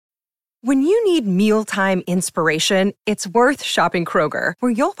When you need mealtime inspiration, it's worth shopping Kroger,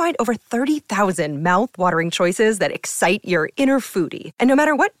 where you'll find over 30,000 mouth-watering choices that excite your inner foodie. And no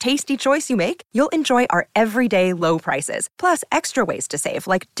matter what tasty choice you make, you'll enjoy our everyday low prices, plus extra ways to save,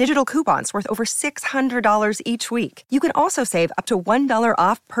 like digital coupons worth over $600 each week. You can also save up to $1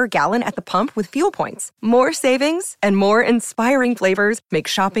 off per gallon at the pump with fuel points. More savings and more inspiring flavors make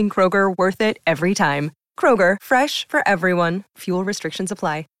shopping Kroger worth it every time. Kroger, fresh for everyone. Fuel restrictions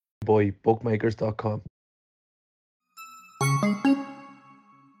apply. Boy, bookmakers.com.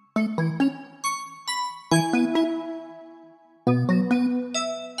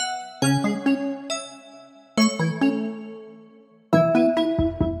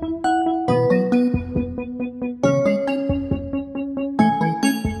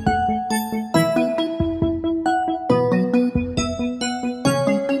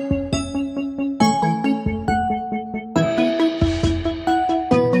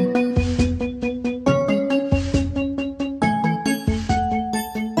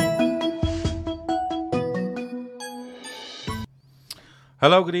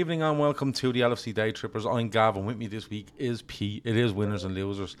 Hello, good evening, and welcome to the LFC Day Trippers. I'm Gav, and with me this week is Pete. It is winners and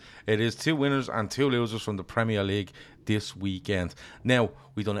losers. It is 2 winners and 2 losers from the Premier League this weekend. Now,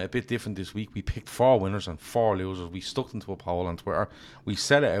 we've done it a bit different this week. We picked 4 winners and 4 losers. We stuck into a poll on Twitter. We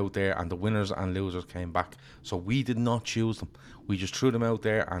set it out there, and the winners and losers came back. So we did not choose them. We just threw them out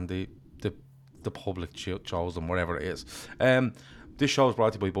there, and the public chose them, whatever it is. This show is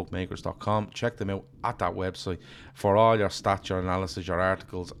brought to you by bookmakers.com. Check them out at that website for all your stats, your analysis, your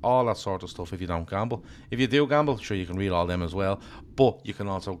articles, all that sort of stuff if you don't gamble. If you do gamble, sure, you can read all them as well. But you can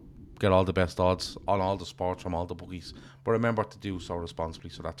also get all the best odds on all the sports from all the bookies. But remember to do so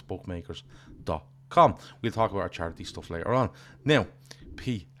responsibly. So that's bookmakers.com. We'll talk about our charity stuff later on. Now,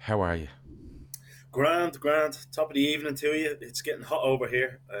 P, how are you? Grand. Top of the evening to you. It's getting hot over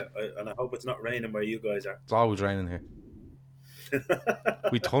here, and I hope it's not raining where you guys are. It's always raining here.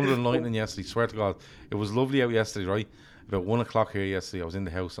 We thunder and lightning yesterday, swear to God. It was lovely out yesterday, right? About 1 o'clock here yesterday, I was in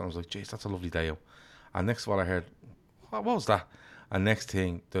the house and I was like, jeez, that's a lovely day out. And next of all I heard, what was that? And next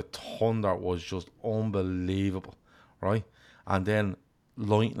thing, the thunder was just unbelievable, right? And then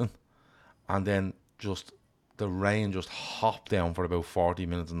lightning, and then just the rain just hopped down for about 40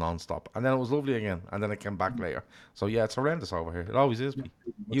 minutes non-stop. And then it was lovely again, and then it came back later. So yeah, it's horrendous over here. It always is, me.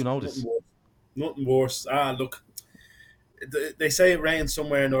 You know this. Nothing worse. Look, they say it rains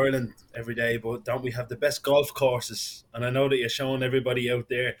somewhere in Ireland every day, but don't we have the best golf courses? And I know that you're showing everybody out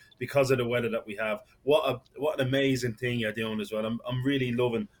there because of the weather that we have. What an amazing thing you're doing as well. I'm really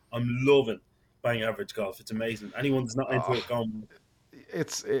loving bang average golf. It's amazing. Anyone that's not into it, go on.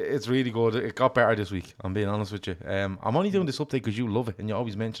 It's really good. It got better this week, I'm being honest with you. I'm only doing this update because you love it and you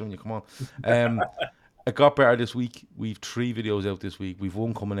always mention when you come on. It got better this week. We've 3 videos out this week. We've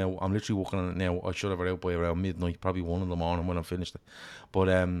 1 coming out. I'm literally working on it now. I should have it out by around midnight, probably 1 in the morning when I'm finished it. But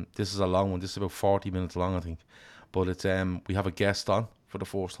this is a long one. This is about 40 minutes long, I think. But it's we have a guest on for the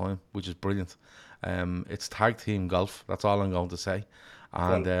first time, which is brilliant. It's tag team golf. That's all I'm going to say.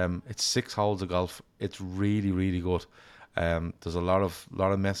 And it's 6 holes of golf. It's really, really good. There's a lot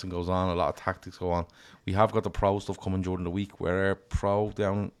of messing goes on, a lot of tactics go on. We have got the pro stuff coming during the week, where our pro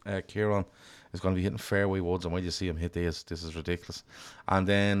down Kieran is going to be hitting fairway woods, and when you see him hit this is ridiculous. And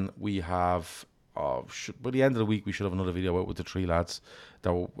then we have by the end of the week we should have another video out with the 3 lads,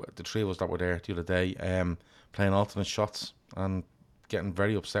 the 3 of us that were there the other day, playing alternate shots and getting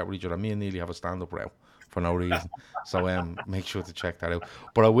very upset with each other. Me and Neely have a stand-up row for no reason. So make sure to check that out.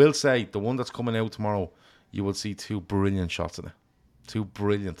 But I will say, the one that's coming out tomorrow, you will see 2 brilliant shots in it. 2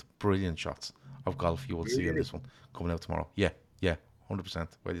 brilliant shots of golf you will see in this one coming out tomorrow. Yeah, 100%.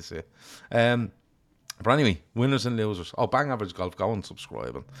 Where do you see it? But anyway, winners and losers. Oh, bang average golf. Go and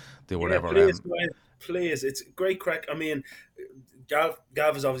subscribe and do whatever. Yeah, please. It's great crack. I mean,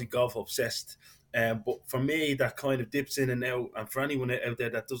 Gav is obviously golf obsessed. But for me, that kind of dips in and out. And for anyone out there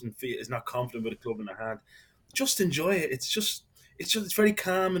that is not confident with a club in their hand, just enjoy it. It's very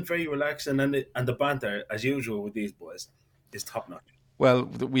calm and very relaxing, and the banter, as usual with these boys, is top notch. Well,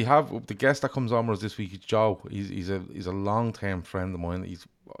 we have the guest that comes on with us this week. Is Joe. He's a long term friend of mine.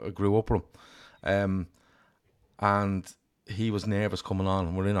 I grew up with him, and he was nervous coming on.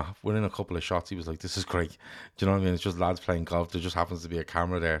 And we're in a couple of shots. He was like, "This is great." Do you know what I mean? It's just lads playing golf. There just happens to be a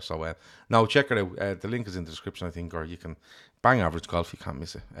camera there. So now check it out. The link is in the description, I think, or you can bang average golf. You can't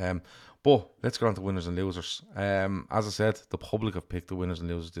miss it. But let's get on to winners and losers. As I said, the public have picked the winners and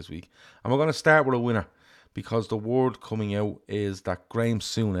losers this week, and we're going to start with a winner, because the word coming out is that Graham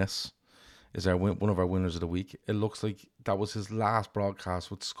Souness is one of our winners of the week. It looks like that was his last broadcast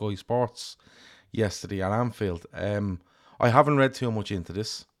with Sky Sports yesterday at Anfield. I haven't read too much into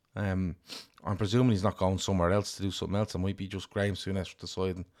this. I'm presuming he's not going somewhere else to do something else. It might be just Graham Souness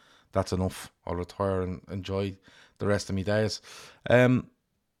deciding that's enough. I'll retire and enjoy the rest of my days.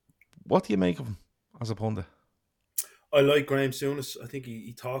 What do you make of him as a pundit? I like Graham Souness. I think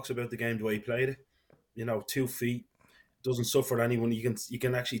he talks about the game the way he played it. 2 feet, doesn't suffer anyone. You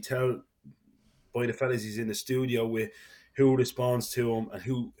can actually tell by the fellas he's in the studio with who responds to him and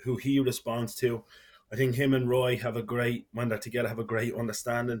who he responds to. I think him and Roy when they're together, have a great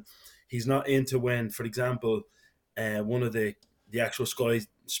understanding. He's not into when, for example, one of the actual Sky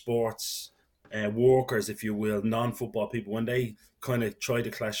Sports workers, if you will, non-football people, when they kind of try to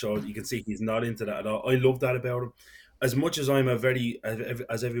clash out, you can see he's not into that at all. I love that about him. As much as I'm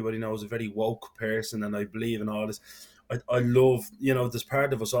as everybody knows, a very woke person, and I believe in all this, I love, there's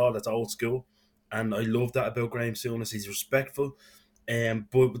part of us all that's old school, and I love that about Graham Souness. He's respectful,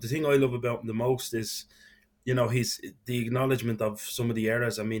 but the thing I love about him the most is, he's the acknowledgement of some of the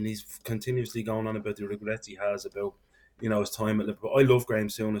errors. I mean, he's continuously going on about the regrets he has about, his time at Liverpool. I love Graham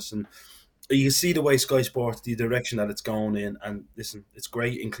Souness, and you see the way Sky Sports, the direction that it's going in, and listen, it's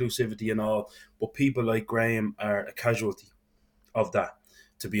great inclusivity and all, but people like Graham are a casualty of that,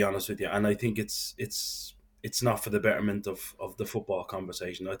 to be honest with you. And I think it's not for the betterment of the football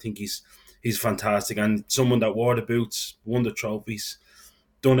conversation. I think he's fantastic, and someone that wore the boots, won the trophies,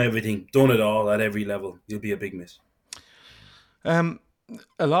 done everything, done it all at every level. You'll be a big miss.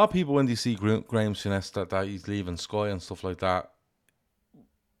 A lot of people, when they see Graham Souness that he's leaving Sky and stuff like that,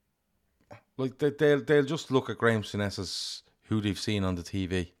 like they'll just look at Graham Souness as who they've seen on the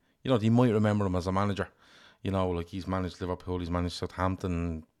TV. They might remember him as a manager. Like he's managed Liverpool, he's managed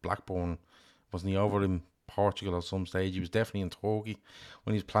Southampton, Blackburn. Wasn't he over in Portugal at some stage? He was definitely in Turkey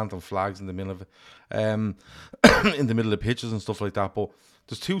when he was planting flags in the middle of it, in the middle of pitches and stuff like that. But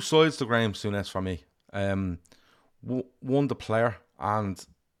there's two sides to Graham Souness for me. One, the player, and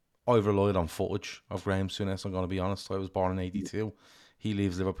I've relied on footage of Graham Souness. I'm going to be honest. I was born in '82. He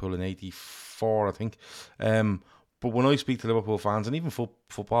leaves Liverpool in '84, I think. But when I speak to Liverpool fans, and even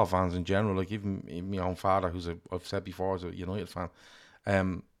football fans in general, like even my own father, I've said before, is a United fan,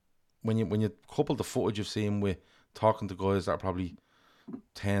 when you couple the footage you've seen with talking to guys that are probably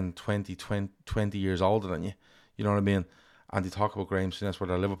 10, 20 years older than you, you know what I mean? And they talk about Graham Souness,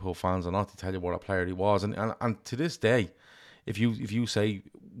 whether they're Liverpool fans or not, they tell you what a player he was. And to this day, if you say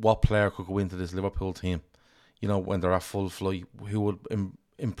what player could go into this Liverpool team, when they're at full flight, who would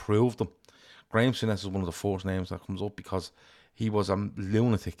improve them, Graham Souness is one of the first names that comes up, because he was a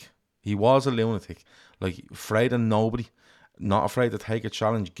lunatic. He was a lunatic. Like, afraid of nobody, not afraid to take a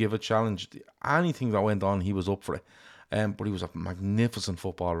challenge, give a challenge. Anything that went on, he was up for it. But he was a magnificent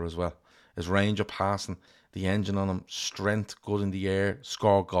footballer as well. His range of passing, the engine on him, strength, good in the air,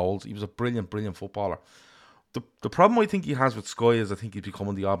 score goals. He was a brilliant, brilliant footballer. The problem I think he has with Sky is I think he's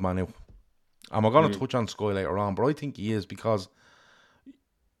becoming the odd man out. And we're going to touch on Sky later on, but I think he is, because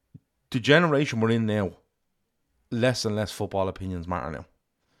the generation we're in now, less and less football opinions matter now.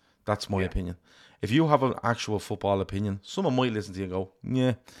 That's my opinion. If you have an actual football opinion, someone might listen to you and go,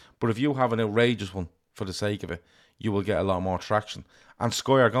 yeah. But if you have an outrageous one for the sake of it, you will get a lot more traction. And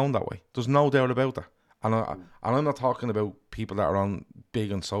Sky are going that way. There's no doubt about that. And I'm not talking about people that are on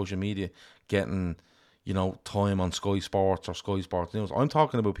big on social media getting, time on Sky Sports or Sky Sports News. I'm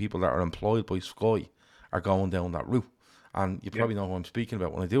talking about people that are employed by Sky are going down that route. And you probably know who I'm speaking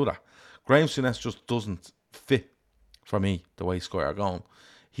about when I do that. Graham Souness just doesn't fit for me the way Sky are going.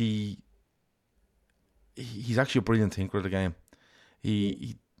 He's actually a brilliant thinker of the game.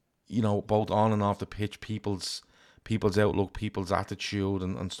 He both on and off the pitch, people's outlook, people's attitude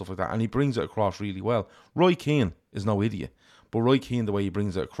and stuff like that. And he brings it across really well. Roy Keane is no idiot. But Roy Keane, the way he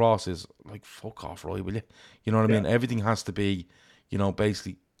brings it across is like, fuck off, Roy, will you? You know what I mean? Everything has to be,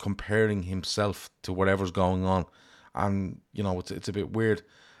 basically comparing himself to whatever's going on. And, it's a bit weird.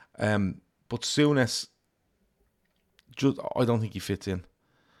 But Souness, I don't think he fits in.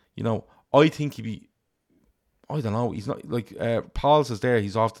 I think he'd be, I don't know, he's not, like, Paul says there,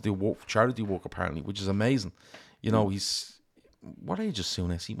 he's off to do charity work apparently, which is amazing. He's, what age is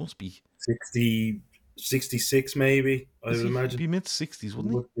Souness? He must be 60, 66 maybe, I would imagine. He'd be mid-60s,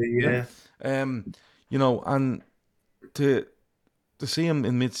 wouldn't he? Yeah. And to see him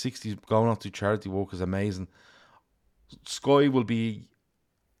in mid-60s going off to charity work is amazing. Sky will be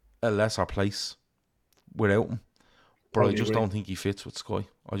a lesser place without him, but I just don't think he fits with Sky.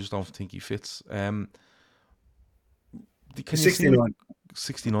 I just don't think he fits. 69.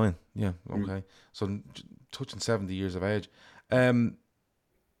 69, yeah, okay. So touching 70 years of age.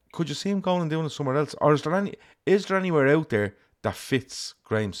 Could you see him going and doing it somewhere else? Or is there anywhere out there that fits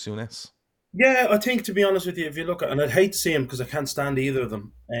Graham Souness? Yeah, I think to be honest with you, if you look at, and I'd hate to see him because I can't stand either of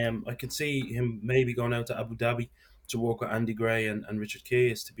them. I can see him maybe going out to Abu Dhabi to work with Andy Gray and Richard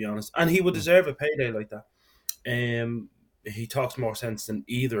Keys, to be honest, and he would Mm. deserve a payday like that. He talks more sense than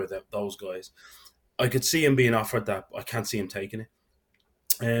either of those guys. I could see him being offered that. I can't see him taking it.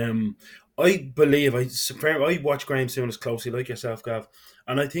 I believe I watch Graham Souness closely, like yourself, Gav,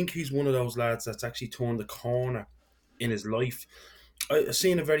 and I think he's one of those lads that's actually turned the corner in his life. I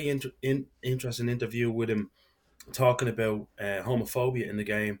seen a very interesting interview with him talking about homophobia in the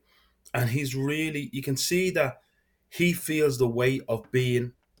game, and he's really you can see that he feels the weight of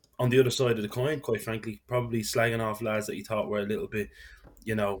being on the other side of the coin. Quite frankly, probably slagging off lads that he thought were a little bit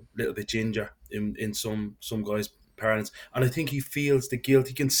little bit ginger in some guys' parents. And I think he feels the guilt.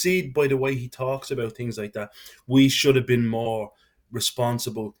 He can see it by the way he talks about things like that. We should have been more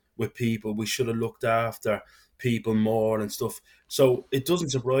responsible with people. We should have looked after people more and stuff. So it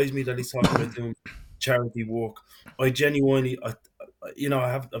doesn't surprise me that he's talking about doing charity work. I genuinely, I've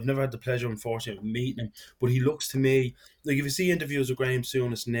never had the pleasure, unfortunately, of meeting him, but he looks to me like if you see interviews with Graham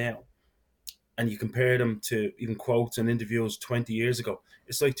Souness now, and you compare them to even quotes and interviews 20 years ago,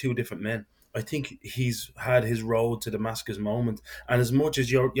 it's like two different men. I think he's had his road to Damascus moment, and as much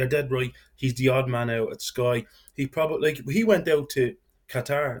as you're dead right, he's the odd man out at Sky. He probably he went out to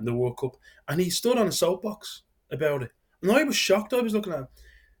Qatar in the World Cup, and he stood on a soapbox about it, and I was shocked. I was looking at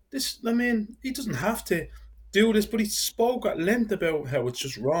this. I mean, he doesn't have to do this, but he spoke at length about how it's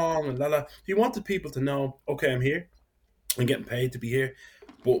just wrong and la la. He wanted people to know, okay, I'm here and getting paid to be here.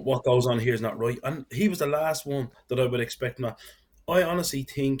 But what goes on here is not right. And he was the last one that I would expect not. I honestly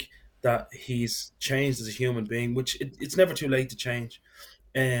think that he's changed as a human being, which it's never too late to change.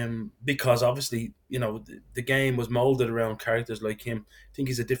 Because obviously, the game was molded around characters like him. I think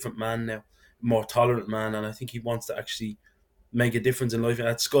he's a different man now, more tolerant man, and I think he wants to actually make a difference in life. And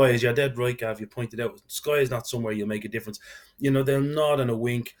at Sky, as you're dead right, Gav, you pointed out, Sky is not somewhere you'll make a difference. They'll nod and a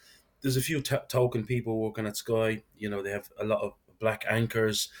wink. There's a few token people working at Sky. They have a lot of black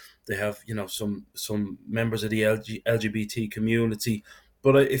anchors. They have, some members of the LGBT community.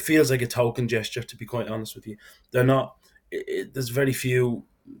 But it feels like a token gesture, to be quite honest with you. They're not. There's very few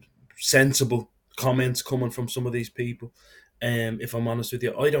sensible comments coming from some of these people. If I'm honest with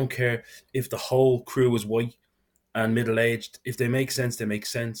you, I don't care if the whole crew is white and middle aged. If they make sense, they make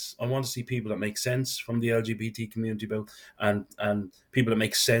sense. I want to see people that make sense from the LGBT community about and people that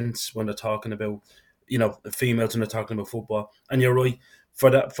make sense when they're talking about females when they're talking about football. And you're right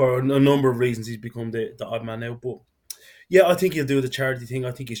for a number of reasons he's become the odd man out. But yeah, I think he'll do the charity thing.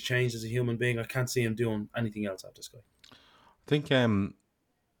 I think he's changed as a human being. I can't see him doing anything else after Sky. I think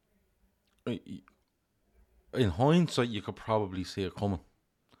in hindsight you could probably see it coming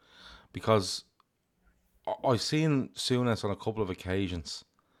because I've seen Souness on a couple of occasions,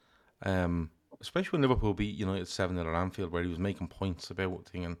 especially when Liverpool beat United 7-0 at Anfield, where he was making points about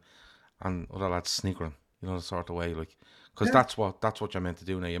thing and other lads sniggering, the sort of way, like, because Yeah. that's what you're meant to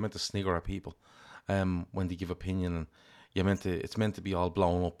do now. You're meant to snigger at people, when they give opinion, and it's meant to be all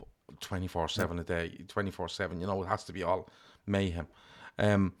blown up 24/7 a day, 24/7. It has to be all mayhem.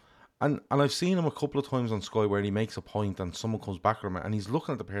 Um, and I've seen him a couple of times on Sky where he makes a point and someone comes back at him and he's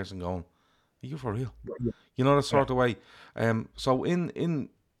looking at the person going, "Are you for real?" That Yeah. sort of way. So in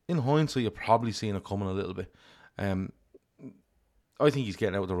hindsight, you're probably seeing it coming a little bit. Um, I think he's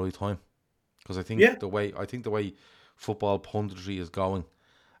getting out at the right time because Yeah. I think the way football punditry is going,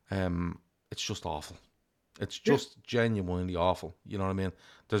 it's just awful. It's Yeah. just genuinely awful. You know what I mean?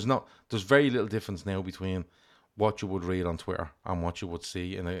 There's very little difference now between what you would read on Twitter and what you would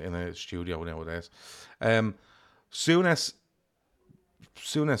see in a studio nowadays. Um, soon as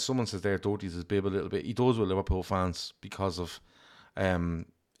someone says they're dirties his bib a little bit, he does with Liverpool fans because of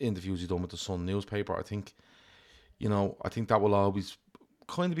interviews he done with the Sun newspaper. I think that will always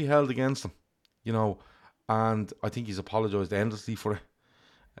kind of be held against him, you know, and I think he's apologised endlessly for it.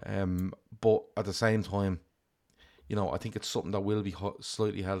 But at the same time, I think it's something that will be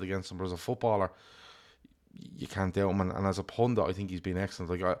slightly held against him. But as a footballer, you can't doubt him, and as a pundit, I think he's been excellent.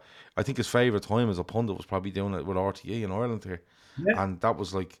 Like I think his favourite time as a pundit was probably doing it with RTE in Ireland here, Yeah. and that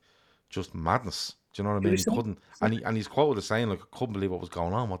was like just madness. Do you know what I It mean? He was so- couldn't, and he's quoted as saying, like, "I couldn't believe what was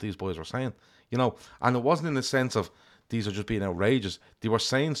going on, what these boys were saying." And it wasn't in the sense of these are just being outrageous. They were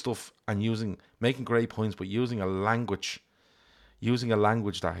saying stuff and making great points, but using a language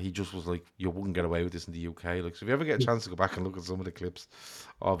that he just was like, you wouldn't get away with this in the UK. Like, so if you ever get a chance to go back and look at some of the clips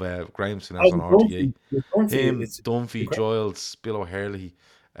of Graham Souness Oh, on with RTE, Dunphy. With Dunphy, him, it's Dunphy, incredible. Giles, Bill O'Hurley,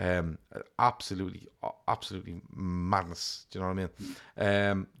 absolutely, absolutely madness. Do you know what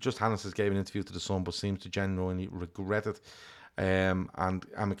I mean? Just Hannes has gave an interview to the Sun, but seems to genuinely regret it. And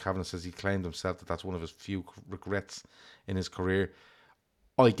Emmett Kavanagh says he claimed himself that that's one of his few regrets in his career.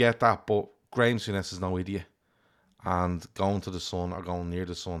 I get that, but Graham Souness is no idiot. And going to the Sun or going near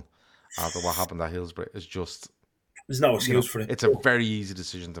the Sun after what happened at Hillsborough is just, There's no excuse for it. It's a very easy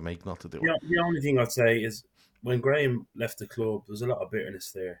decision to make not to do it. The only thing I'd say is when Graham left the club, there was a lot of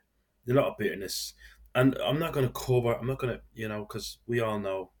bitterness there. A lot of bitterness. And I'm not going to, because we all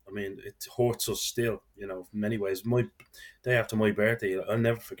know, I mean, it hurts us still, in many ways. My day after my birthday, I'll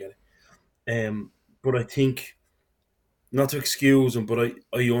never forget it. But I think, not to excuse him, but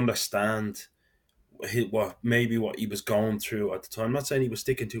I understand what he was going through at the time. I'm not saying he was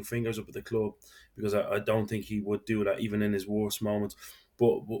sticking two fingers up at the club, because I don't think he would do that even in his worst moments.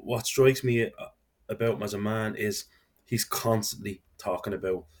 But what strikes me about him as a man is he's constantly talking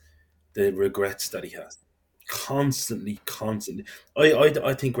about the regrets that he has. Constantly.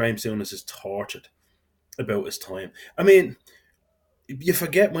 I think Graham Souness is tortured about his time. I mean, you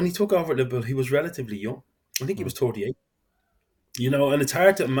forget when he took over Liverpool, he was relatively young. I think he was 38. And it's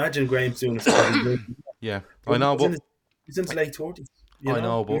hard to imagine Graham Souness as a young. Yeah, I know, but he's in his late 40s. I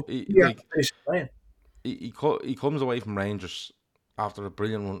know, but he comes away from Rangers after a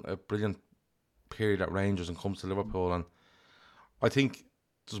brilliant period at Rangers and comes to Liverpool, and I think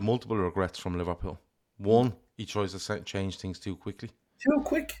there's multiple regrets from Liverpool. One, he tries to change things too quickly. Too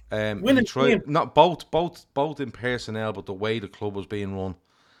quick. He tried not both in personnel, but the way the club was being run,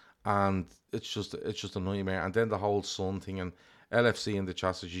 and it's just a nightmare. And then the whole Sun thing and LFC and the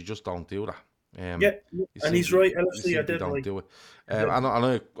chassis, you just don't do that. And he's right. LFC, I don't do it. And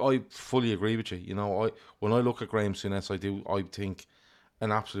I fully agree with you. When I look at Graham Souness, I think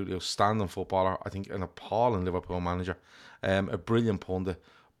an absolutely outstanding footballer. I think an appalling Liverpool manager, a brilliant pundit,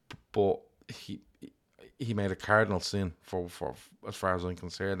 but he made a cardinal sin for as far as I'm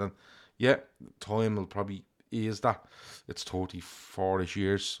concerned. And yeah, time will probably ease that. It's 34ish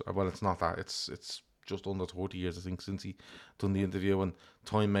years. Well, it's not that. It's just under 30 years, I think, since he done the interview, and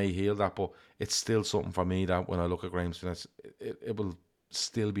time may heal that, but it's still something for me that when I look at Graham Souness, it will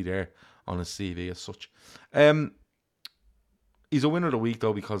still be there on his CV as such. He's a winner of the week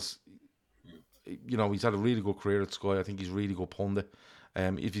though, because he's had a really good career at Sky. I think he's a really good pundit.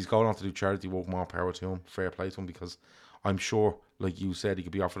 If he's going on to do charity work, more power to him. Fair play to him, because I'm sure, like you said, he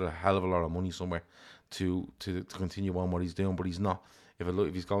could be offered a hell of a lot of money somewhere to continue on what he's doing, but he's not.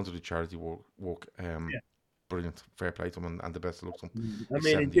 If he's going to do charity work, brilliant. Fair play to him, and the best of luck to him. I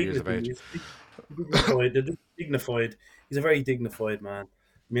mean, 70 years of age. Dignified. He's a very dignified man.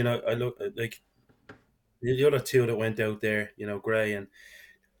 I mean, I look like the other two that went out there, Gray and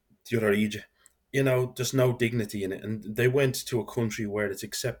the other Egypt. There's no dignity in it, and they went to a country where it's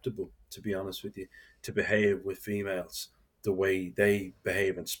acceptable, to be honest with you, to behave with females the way they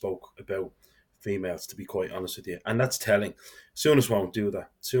behave and spoke about females, to be quite honest with you, and that's telling. Souness won't do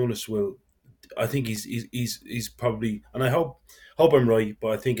that. Souness will. I think he's probably, and I hope I'm right,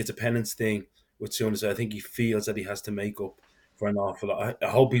 but I think it's a penance thing with Souness. I think he feels that he has to make up for an awful lot. I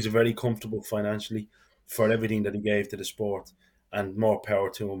hope he's very comfortable financially for everything that he gave to the sport, and more power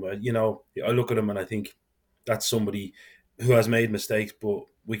to him. I look at him and I think that's somebody who has made mistakes, but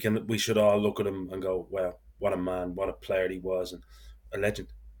we should all look at him and go, wow, what a man, what a player he was, and a legend.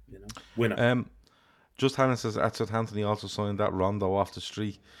 Winner. Just Hannah says at Southampton he also signed that Rondo off the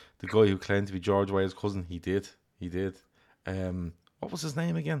street, the guy who claimed to be George Weah's cousin. He did. What was his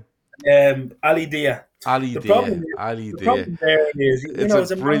name again? Ali Dia. Ali Dia.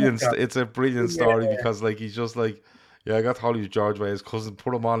 It's a brilliant story, because like he's just like, yeah, I got told he was George Weah's cousin.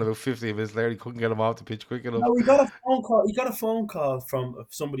 Put him on about 50 minutes later. He couldn't get him off the pitch quick enough. No, he got a phone call. He got a phone call from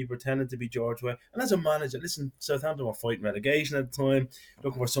somebody pretending to be George Weah. And as a manager, listen, Southampton were fighting relegation at the time,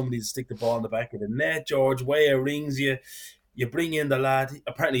 looking for somebody to stick the ball in the back of the net. George Weah rings you. You bring in the lad.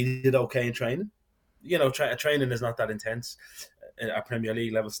 Apparently, he did okay in training. Training is not that intense at Premier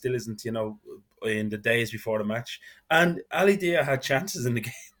League level. Still isn't. In the days before the match. And Ali Dia had chances in the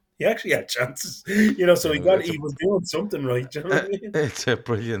game. He actually had chances, so he was doing something right. Do you know what I mean? It's a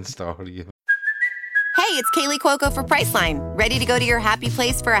brilliant story. Hey, it's Kaylee Cuoco for Priceline. Ready to go to your happy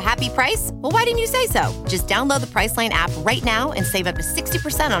place for a happy price? Well, why didn't you say so? Just download the Priceline app right now and save up to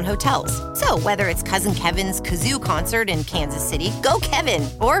 60% on hotels. So whether it's Cousin Kevin's Kazoo Concert in Kansas City, go Kevin,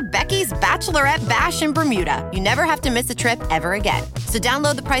 or Becky's Bachelorette Bash in Bermuda, you never have to miss a trip ever again. So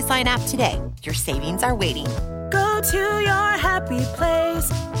download the Priceline app today. Your savings are waiting. Go to your happy place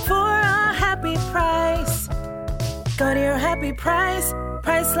for a happy price. Go to your happy price,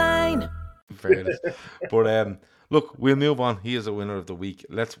 Priceline. Fairness. But look, we'll move on. He is a winner of the week.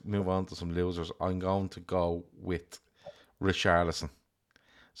 Let's move on to some losers. I'm going to go with Richarlison.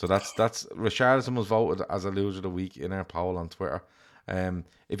 So that's Richarlison was voted as a loser of the week in our poll on Twitter.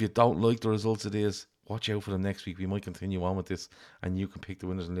 If you don't like the results of this, watch out for them next week. We might continue on with this, and you can pick the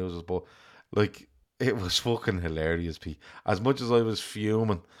winners and losers. But like, it was fucking hilarious, Pete. As much as I was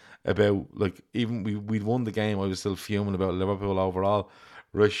fuming about, like, even we'd won the game, I was still fuming about Liverpool overall.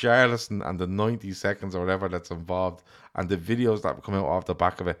 Richarlison and the 90 seconds or whatever that's involved, and the videos that come out off the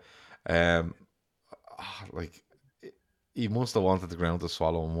back of it, like, he must have wanted the ground to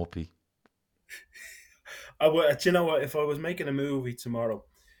swallow him up. Do you know what? If I was making a movie tomorrow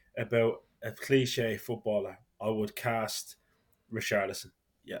about a cliche footballer, I would cast Richarlison,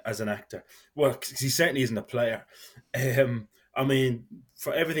 as an actor. Well, 'cause he certainly isn't a player. I mean,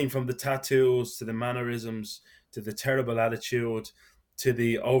 for everything from the tattoos to the mannerisms to the terrible attitude to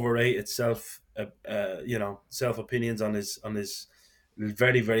the overrated self opinions on his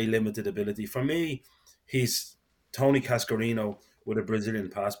very, very limited ability. For me, he's Tony Cascarino with a Brazilian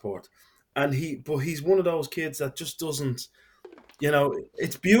passport. And he's one of those kids that just doesn't,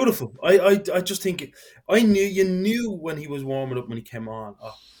 it's beautiful. I just think you knew when he was warming up, when he came on,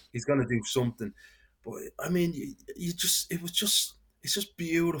 he's gonna do something. But I mean, it's just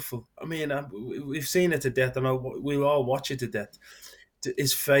beautiful. I mean, we've seen it to death, and we'll all watch it to death.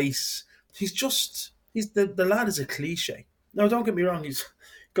 His face, he's the lad is a cliche. Now, don't get me wrong, he's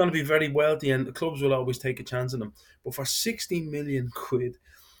going to be very wealthy, and the clubs will always take a chance on him. But for 16 million quid,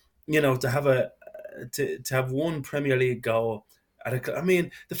 to have one Premier League goal I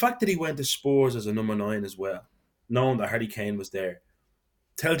mean, the fact that he went to Spurs as a number 9 as well, knowing that Harry Kane was there,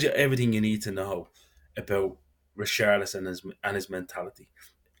 tells you everything you need to know about Richarlison and his mentality.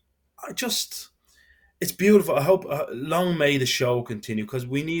 It's beautiful. I hope long may the show continue, because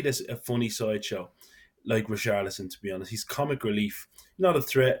we need a funny side show like Richarlison. To be honest, he's comic relief, not a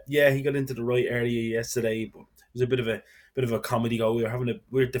threat. Yeah, he got into the right area yesterday, but it was a bit of a comedy goal.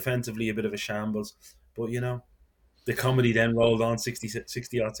 We're defensively a bit of a shambles, but the comedy then rolled on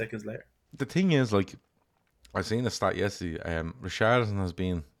 60 odd seconds later. The thing is, like, I seen a stat yesterday. Richarlison has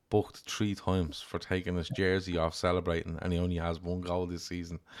been booked 3 times for taking his jersey off celebrating, and he only has 1 goal this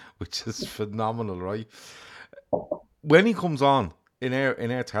season, which is phenomenal, right? When he comes on in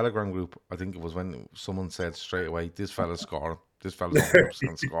our Telegram group, I think it was when someone said straight away, "This fella's scoring. This fella's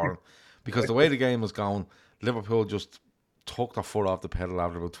 100% scoring," because the way the game was going, Liverpool just took their foot off the pedal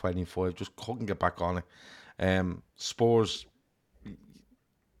after about 25, just couldn't get back on it. Spurs,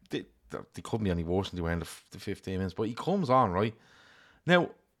 they couldn't be any worse than they were in the 15 minutes. But he comes on, right?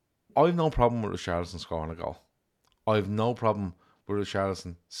 Now, I've no problem with Richarlison scoring a goal. I've no problem with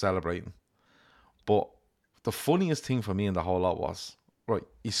Richarlison celebrating. But the funniest thing for me in the whole lot was, right,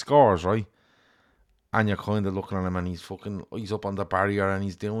 he scores, right? And you're kind of looking at him, and he's up on the barrier, and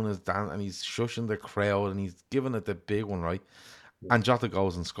he's doing his dance, and he's shushing the crowd, and he's giving it the big one, right? And Jota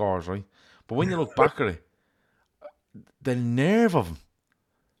goes and scores, right? But when you look back at it, the nerve of him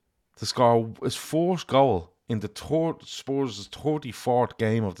to score his 4th goal in the Spurs' 34th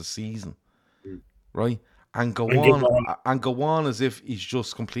game of the season, right? And go on as if he's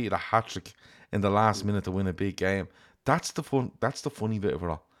just completed a hat-trick in the last minute to win a big game. That's the funny bit of it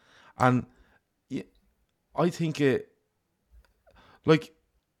all. And I think like,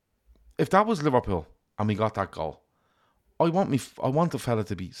 if that was Liverpool and we got that goal, I want the fella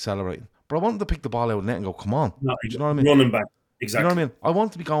to be celebrating, but I want him to pick the ball out of the net and go, "Come on!" No, do you know what I mean? Running back, exactly. You know what I mean? I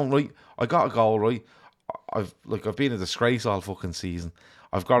want to be going, right, I got a goal, right? I've been a disgrace all fucking season.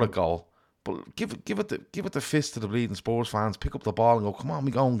 I've got a goal, but give it the fist to the bleeding Spurs fans. Pick up the ball and go, "Come on,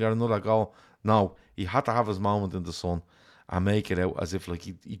 we go and get another goal." No, he had to have his moment in the sun and make it out as if like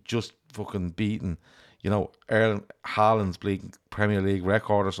he just fucking beaten, Erling Haaland's Premier League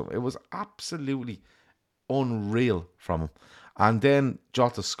record or something. It was absolutely unreal from him. And then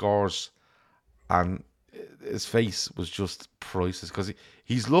Jota scores, and his face was just priceless, because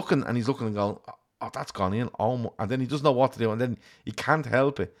he's looking and going, "Oh, that's gone in," and then he doesn't know what to do, and then he can't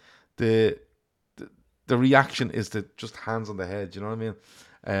help it. The reaction is to just hands on the head. You know what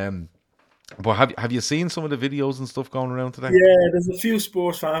I mean? But have you seen some of the videos and stuff going around today? Yeah, there's a few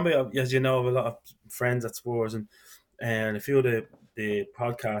Spurs fans. As you know, I have a lot of friends at Spurs, and a few of the live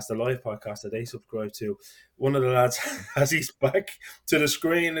podcast that they subscribe to. One of the lads has his back to the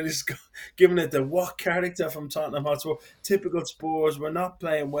screen and he's giving it the what character from Tottenham Hotspur. Typical Spurs, we're not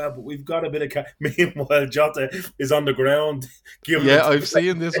playing well, but we've got a bit of Meanwhile, Jota is on the ground. I've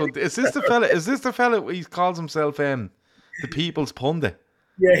seen this one. Is this the fella? He calls himself the People's Pundit.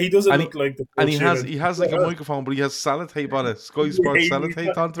 Yeah, he doesn't look like the. And he has like a microphone, but he has sellotape on it. Sky Sports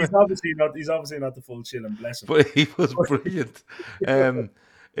sellotape onto it. He's obviously not the full chilling, bless him. But he was brilliant.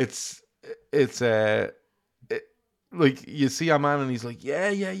 like you see a man and he's like, yeah.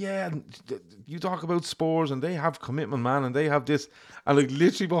 And you talk about Spurs and they have commitment, man, and they have this, and like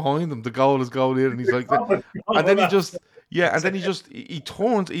literally behind him, the goal is going in, and he's like, and then he just. Yeah, and then he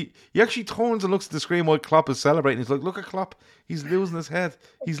turns, he actually turns and looks at the screen while Klopp is celebrating. He's like, look at Klopp, he's losing his head.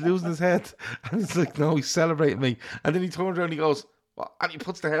 He's losing his head. And he's like, no, he's celebrating me. And then he turns around and he goes, what? And he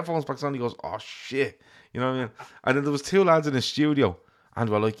puts the headphones back on and he goes, oh shit. You know what I mean? And then there was two lads in the studio and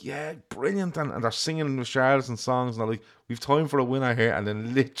we're like, yeah, brilliant. And they're singing with Charleston songs. And they're like, we've time for a winner here. And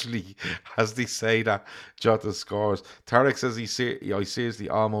then literally, as they say that, Jota scores. Tarek says he seriously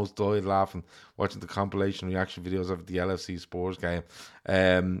almost died laughing watching the compilation reaction videos of the LFC Spurs game.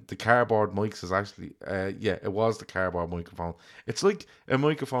 The cardboard mics is actually, it was the cardboard microphone. It's like a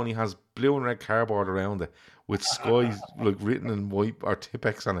microphone, he has blue and red cardboard around it with Sky like written in white or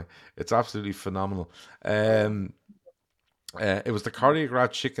Tipex on it. It's absolutely phenomenal. It was the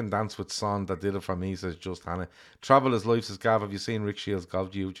choreographed chicken dance with Son that did it for me, says Just Hannah. Travel is Life, says Gav. Have you seen Rick Shields'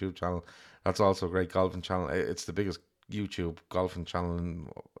 golf YouTube channel? That's also a great golfing channel. It's the biggest YouTube golfing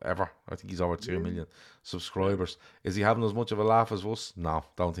channel ever. I think he's over 2 million subscribers. Is he having as much of a laugh as us? No,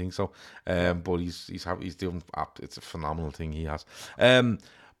 don't think so. But he's doing. It's a phenomenal thing he has.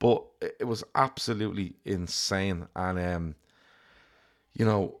 But it was absolutely insane, and you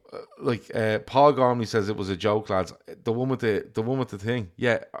know, Paul Gormley says it was a joke, lads. The one with the thing,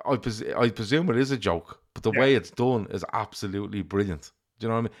 yeah. I presume it is a joke, but the way it's done is absolutely brilliant. Do you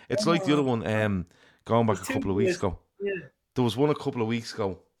know what I mean? It's like the other one. Going back a couple of weeks ago, there was one a couple of weeks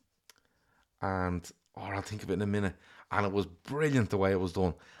ago, and I'll think of it in a minute. And it was brilliant the way it was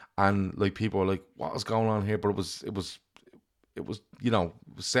done, and like people were like, "What is going on here?" But it was you know,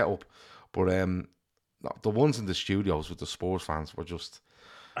 it was set up, but no, the ones in the studios with the sports fans were just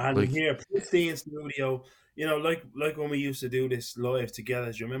And like, here, pristine studio, you know, like when we used to do this live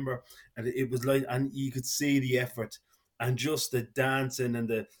together, do you remember? And it was like, and you could see the effort and just the dancing and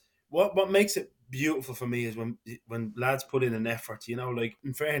the what makes it beautiful for me is when lads put in an effort, you know, like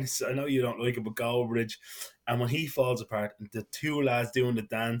in fairness, I know you don't like it, but Galbridge, and when he falls apart, and the two lads doing the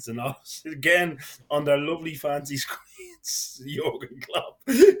dance and all again on their lovely fancy screens, Jurgen Klopp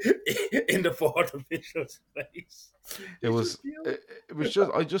in the fourth official's face. it was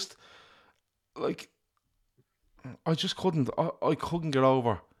just like I just couldn't I couldn't get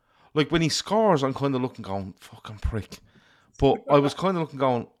over, like when he scores I'm kind of looking going fucking prick, but I was kind of looking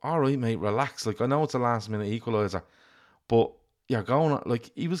going, all right mate, relax, like I know it's a last minute equaliser, but you're going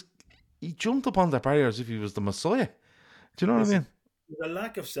like he jumped upon the barrier as if he was the Messiah. Do you know what I mean? The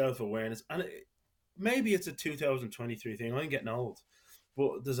lack of self-awareness, and maybe it's a 2023 thing. I'm getting old,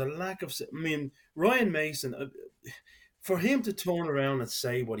 but there's a lack of. I mean, Ryan Mason, for him to turn around and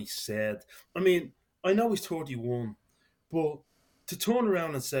say what he said. I mean, I know he's 31, but to turn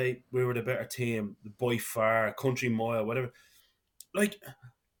around and say we were the better team by far, country mile, whatever, like.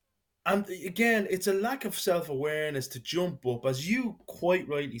 And again, it's a lack of self-awareness to jump up, as you quite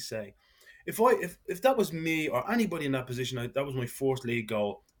rightly say. If that was me or anybody in that position, that was my fourth league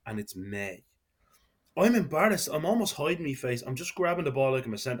goal, and it's May. I'm embarrassed. I'm almost hiding my face. I'm just grabbing the ball like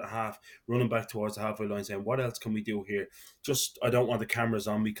I'm a centre half, running back towards the halfway line, saying, "What else can we do here?" Just I don't want the cameras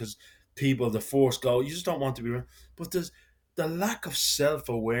on me because the force goal. You just don't want to be. But there's the lack of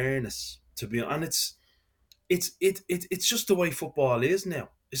self-awareness to be, and it's just the way football is now.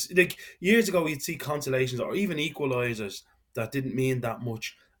 It's like years ago, you'd see consolations or even equalisers that didn't mean that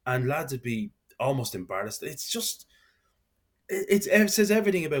much, and lads would be almost embarrassed. It's just it says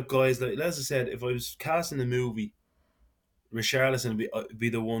everything about guys. Like as I said, if I was casting a movie, Richarlison would be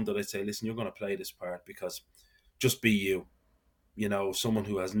the one that I'd say, listen, you're going to play this part because just be you. You know, someone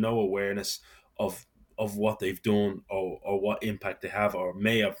who has no awareness of what they've done or what impact they have or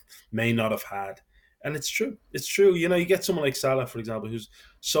may not have had. And it's true. It's true. You know, you get someone like Salah, for example, who's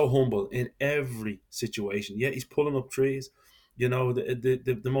so humble in every situation. Yeah, he's pulling up trees. You know,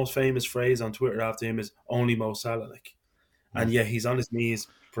 the most famous phrase on Twitter after him is "only Mo Salah." Like, and yeah, he's on his knees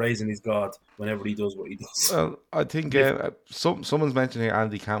praising his God whenever he does what he does. Well, I think someone's mentioned here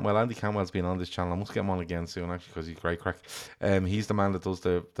Andy Cantwell. Andy Cantwell's been on this channel. I must get him on again soon, actually, because he's great crack. He's the man that does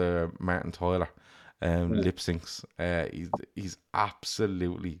the Martin Tyler lip syncs. He's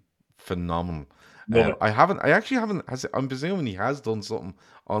absolutely phenomenal. I actually haven't. I'm presuming he has done something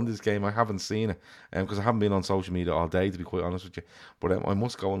on this game. I haven't seen it because I haven't been on social media all day, to be quite honest with you. But I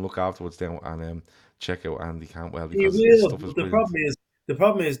must go and look afterwards now and check out Andy Cantwell because his stuff is brilliant. The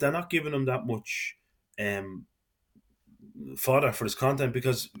problem is they're not giving him that much fodder for his content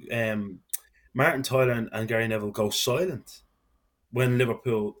because Martin Tyler and Gary Neville go silent when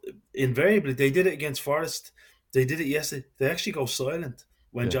Liverpool invariably they did it against Forest. They did it yesterday. They actually go silent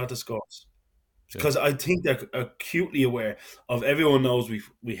when Jota scores. because I think they're acutely aware of everyone knows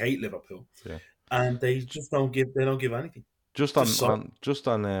we hate Liverpool, Yeah. and they just don't give anything. Just Just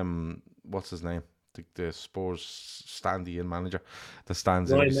on what's his name? The Spurs standy-in manager that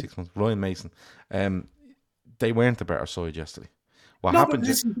stands in Ryan every 6 months. Ryan Mason. They weren't the better side yesterday. What no, but happened?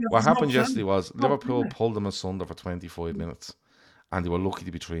 listen, What there's no happened plan. yesterday was No Liverpool plan. pulled them asunder for 25 minutes, and they were lucky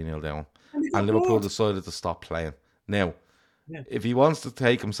to be 3-0 down. And they got And Liverpool robbed. decided to stop playing. Now, Yeah. if he wants to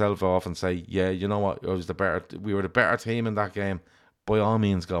take himself off and say, "Yeah, you know what, we were the better team in that game," by all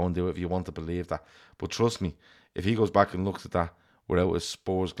means, go and do it if you want to believe that. But trust me, if he goes back and looks at that without his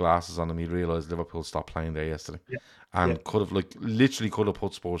Spurs glasses on him, he realised Liverpool stopped playing there yesterday, Yeah. and could have literally could have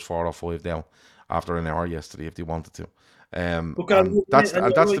put Spurs 4 or 5 down after an hour yesterday if they wanted to. Okay, And that's you're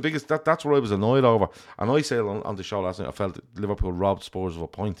the biggest. That's what I was annoyed over. And I said on the show last night, I felt that Liverpool robbed Spurs of a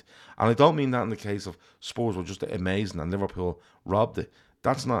point. And I don't mean that in the case of Spurs were just amazing and Liverpool robbed it.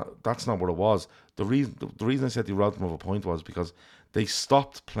 That's not what it was. The reason I said they robbed them of a point was because they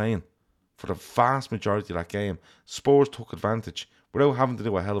stopped playing for the vast majority of that game. Spurs took advantage without having to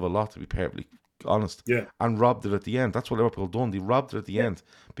do a hell of a lot, to be perfectly honest, Yeah. and robbed it at the end. That's what Liverpool done. They robbed it at the end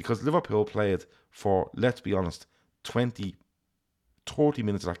because Liverpool played for, let's be honest, 20, 30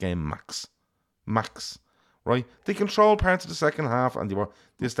 minutes of that game max, right? They controlled parts of the second half and they were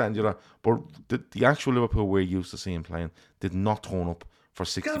this, that and the other, but the actual Liverpool we're used to seeing playing did not turn up for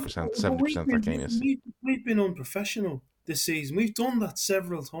 60%, 70% of that game yesterday. We've been unprofessional this season. We've done that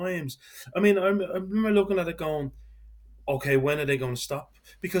several times. I mean, I remember looking at it going, okay, when are they going to stop?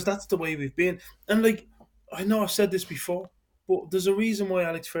 Because that's the way we've been. And like, I know I've said this before, but there's a reason why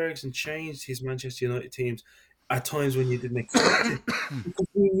Alex Ferguson changed his Manchester United teams at times when you didn't expect it. Because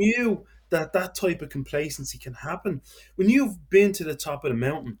we knew that type of complacency can happen. When you've been to the top of the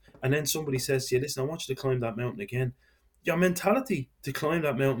mountain and then somebody says to you, listen, I want you to climb that mountain again, your mentality to climb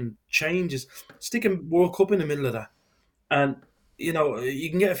that mountain changes. Stick a World Cup in the middle of that. And, you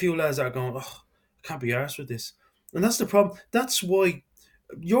can get a few lads that are going, oh, I can't be arsed with this. And that's the problem. That's why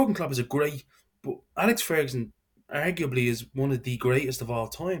Jurgen Klopp is a great, but Alex Ferguson arguably is one of the greatest of all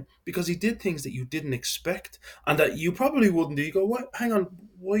time because he did things that you didn't expect and that you probably wouldn't do. You go, what? Hang on,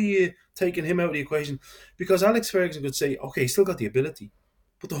 why are you taking him out of the equation? Because Alex Ferguson could say, okay, he's still got the ability,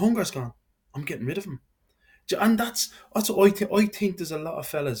 but the hunger's gone. I'm getting rid of him. And that's what I think. I think there's a lot of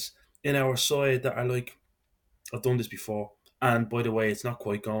fellas in our side that are like, I've done this before, and by the way, it's not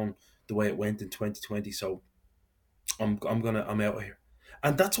quite going the way it went in 2020. So I'm out of here,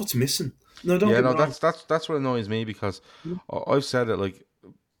 and that's what's missing. No, don't Yeah, get me no, wrong. that's what annoys me because I've said it like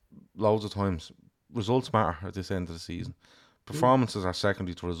loads of times. Results matter at this end of the season. Performances are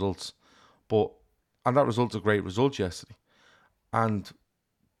secondary to results, and that result's a great result yesterday. And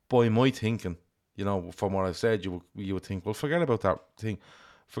by my thinking, from what I've said, you would think, well, forget about that thing,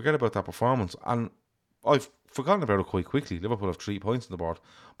 forget about that performance, and I've forgotten about it quite quickly. Liverpool have 3 points on the board,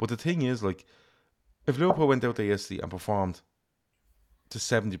 but the thing is, like, if Liverpool went out there yesterday and performed to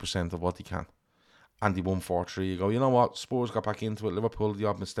 70% of what they can, and they won 4-3, you go, you know what, Spurs got back into it, Liverpool, the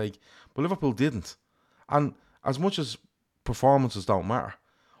odd mistake, but Liverpool didn't. And as much as performances don't matter,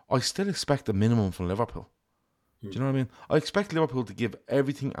 I still expect a minimum from Liverpool. Do you know what I mean? I expect Liverpool to give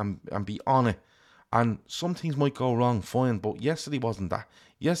everything and be on it. And some things might go wrong, fine, but yesterday wasn't that.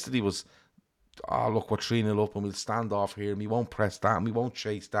 Yesterday was, look, we're 3-0 up and we'll stand off here and we won't press that and we won't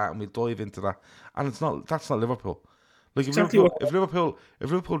chase that and we'll dive into that. And that's not Liverpool. Like, if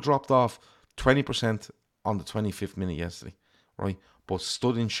Liverpool dropped off 20% on the 25th minute yesterday, right, but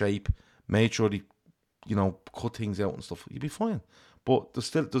stood in shape, made sure they, cut things out and stuff, you'd be fine. But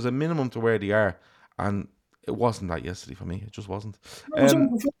there's a minimum to where they are, and it wasn't that yesterday for me. It just wasn't. It's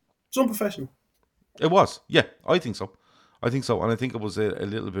unprofessional. It was, yeah, I think so, and I think it was a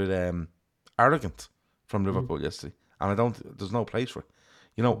little bit arrogant from Liverpool yesterday, and there's no place for it.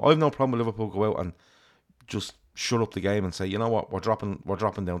 I've no problem with Liverpool go out and just shut up the game and say, you know what, we're dropping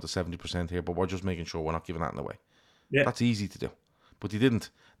down to 70% here, but we're just making sure we're not giving that away. Yeah, that's easy to do, but they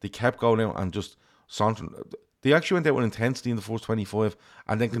didn't. They kept going out and just sauntering. They actually went out with intensity in the first 25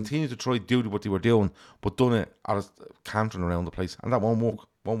 and then continued to try to do what they were doing, but done it at cantering around the place, and that won't work.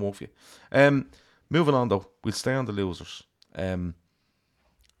 Won't work for you. Moving on though, we'll stay on the losers. Tyler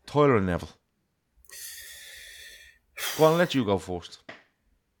and Neville. Go on, I'll let you go first.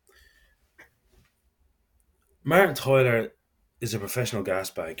 Martin Tyler is a professional gas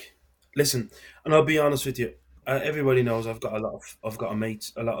bag. Listen, and I'll be honest with you. Everybody knows I've got a lot of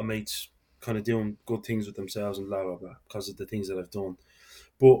mates, kind of doing good things with themselves and blah blah blah because of the things that I've done.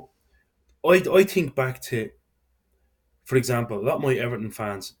 But I think back to, for example, a lot of my Everton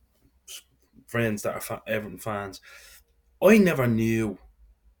friends that are Everton fans. I never knew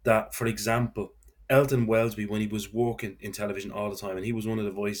that, for example, Elton Welsby when he was working in television all the time, and he was one of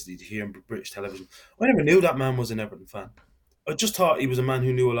the voices you'd hear in British television. I never knew that man was an Everton fan. I just thought he was a man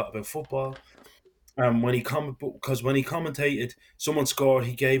who knew a lot about football. Because when he commentated, someone scored,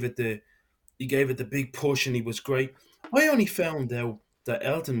 he gave it the big push, and he was great. I only found out that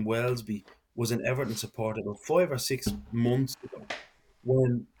Elton Welsby was an Everton supporter about 5 or 6 months ago,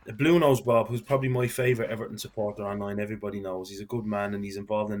 when Blue Nose Bob, who's probably my favourite Everton supporter online, everybody knows he's a good man and he's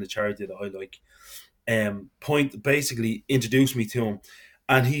involved in the charity that I like. Basically introduced me to him,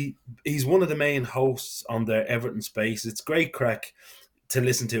 and he's one of the main hosts on their Everton space. It's great crack to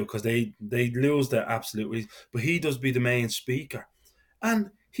listen to because they lose their absolute reason, but he does be the main speaker,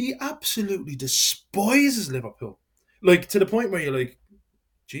 and he absolutely despises Liverpool, like to the point where you're like,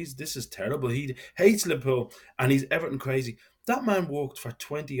 geez, this is terrible. He hates Liverpool and he's Everton crazy. That man worked for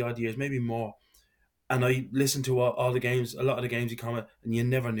 20 odd years, maybe more. And I listened to all the games, a lot of the games he commented, and you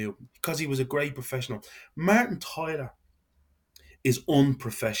never knew because he was a great professional. Martin Tyler is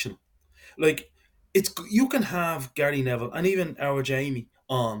unprofessional. Like, you can have Gary Neville and even our Jamie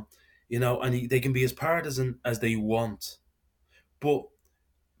on, and they can be as partisan as they want. But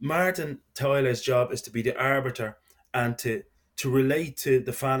Martin Tyler's job is to be the arbiter and to relate to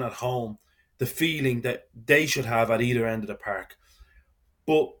the fan at home the feeling that they should have at either end of the park.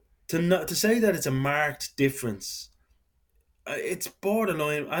 But to say that it's a marked difference, it's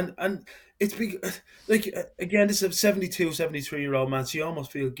borderline, and it's big. Like, again, this is a 72, 73-year-old man, so you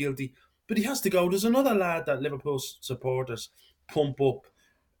almost feel guilty, but he has to go. There's another lad that Liverpool supporters pump up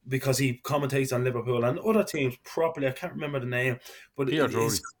because he commentates on Liverpool and other teams properly. I can't remember the name, but Peter it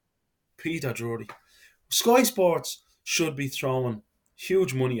is Peter Drury. Sky Sports should be throwing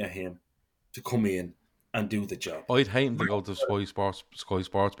huge money at him to come in and do the job. I'd hate him to go to Sky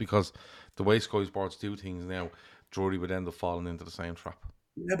Sports because the way Sky Sports do things now, Drury would end up falling into the same trap.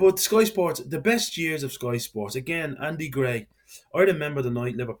 Yeah, but Sky Sports, the best years of Sky Sports, again, Andy Gray. I remember the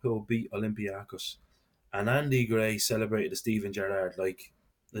night Liverpool beat Olympiacos, and Andy Gray celebrated Steven Gerrard like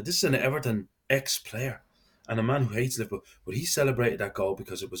this is an Everton ex-player and a man who hates Liverpool, but he celebrated that goal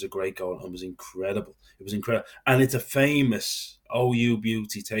because it was a great goal and it was incredible. It was incredible, and it's a famous "Oh you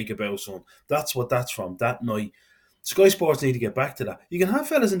beauty, take a bow, son." That's what that's from, that night. Sky Sports need to get back to that. You can have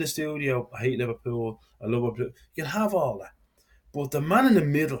fellas in the studio, I hate Liverpool, I love Liverpool. You can have all that. But the man in the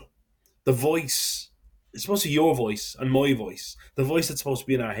middle, the voice, it's supposed to be your voice and my voice, the voice that's supposed to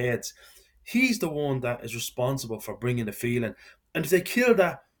be in our heads, he's the one that is responsible for bringing the feeling. And if they kill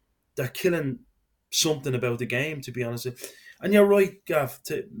that, they're killing something about the game, to be honest. And you're right, Gav,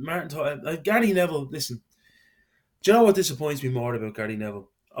 to Martin, Gary Neville, listen, do you know what disappoints me more about Gary Neville?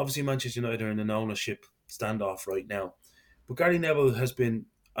 Obviously, Manchester United are in an ownership standoff right now. But Gary Neville has been,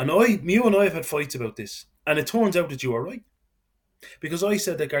 and you and I have had fights about this, and it turns out that you are right. Because I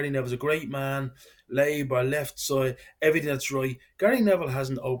said that Gary Neville's a great man, Labour, left side, everything that's right. Gary Neville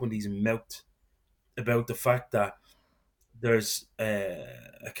hasn't opened his mouth about the fact that there's a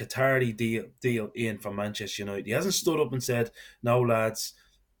Qatari deal in for Manchester United. He hasn't stood up and said, no, lads,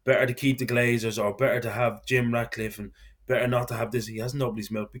 better to keep the Glazers or better to have Jim Ratcliffe and better not to have this. He hasn't opened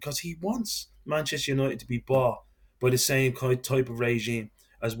his mouth because he wants Manchester United to be bought by the same type of regime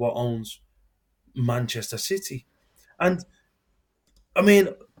as what owns Manchester City. And I mean,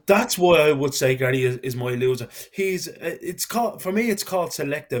 that's why I would say Gary is my loser. It's called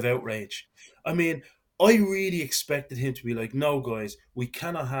selective outrage. I mean, I really expected him to be like, no, guys, we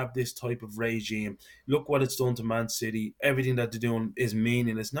cannot have this type of regime. Look what it's done to Man City. Everything that they're doing is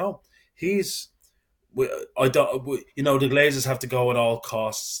meaningless. No, the Glazers have to go at all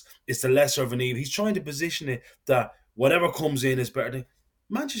costs. It's the lesser of an evil. He's trying to position it that whatever comes in is better.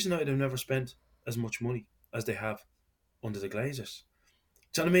 Manchester United have never spent as much money as they have under the Glazers.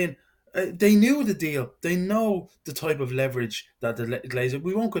 Do you know what I mean? They knew the deal. They know the type of leverage that the Glazers.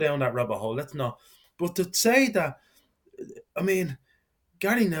 We won't go down that rabbit hole. Let's not. But to say that, I mean,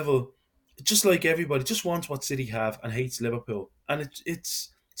 Gary Neville, just like everybody, just wants what City have and hates Liverpool, and it's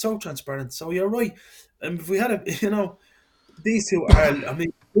so transparent. So you're right. And if we had these two are, I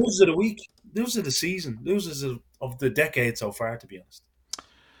mean, losers of the week, losers of the season, losers of the decade so far, to be honest.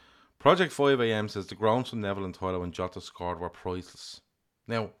 Project 5am says the grounds from Neville and Tyler when Jota scored were priceless.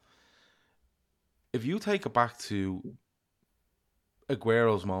 Now, if you take it back to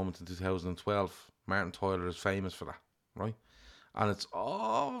Aguero's moment in 2012, Martin Tyler is famous for that, right? And it's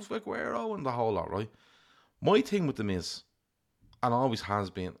Aguero and the whole lot, right? My thing with them is, and always has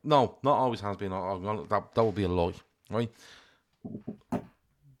been, no, not always has been, that would be a lie, right?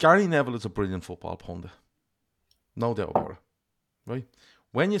 Gary Neville is a brilliant football pundit. No doubt about it, right?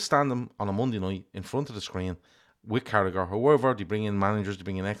 When you stand him on a Monday night in front of the screen with Carragher, whoever, they bring in managers, they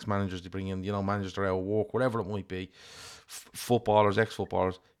bring in ex-managers, they bring in, managers that are out of work, whatever it might be, footballers,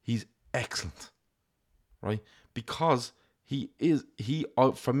 ex-footballers, he's excellent, right? Because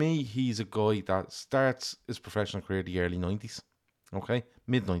for me, he's a guy that starts his professional career in the early 90s, okay?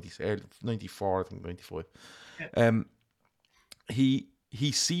 Mid-90s, early 94, I think, 95. He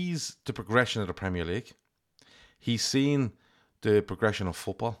sees the progression of the Premier League. He's seen the progression of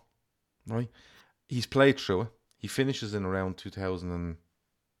football, right? He's played through it. He finishes in around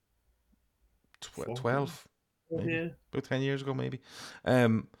 2012, maybe, about 10 years ago, maybe.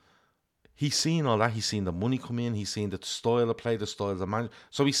 He's seen all that. He's seen the money come in. He's seen the style of play, the style of the man.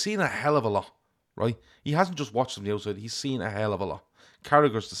 So he's seen a hell of a lot, right? He hasn't just watched from the outside. He's seen a hell of a lot.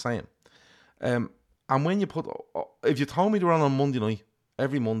 Carragher's the same. And when you if you told me they were on Monday night,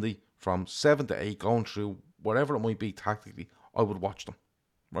 every Monday from 7 to 8, going through whatever it might be tactically, I would watch them,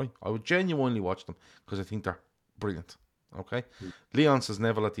 right? I would genuinely watch them because I think they're brilliant, okay? Leon says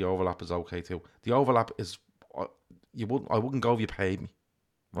Neville at the overlap is okay too. The overlap is, I wouldn't go if you paid me,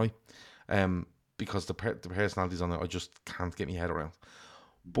 right? Because the personalities on it, I just can't get my head around.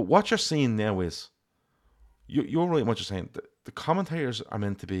 But what you're seeing now is, you're right in what you're saying. The commentators are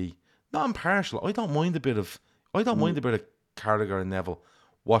meant to be not impartial. I don't mind a bit of Carragher and Neville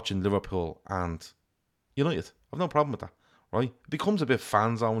watching Liverpool and United. I've no problem with that, right? It becomes a bit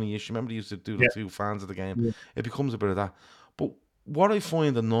fans-only-ish. Remember they used to do the two fans of the game? Yeah. It becomes a bit of that. But what I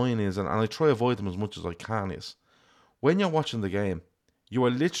find annoying is, and I try to avoid them as much as I can, is when you're watching the game,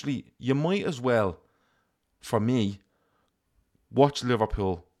 you might as well, for me, watch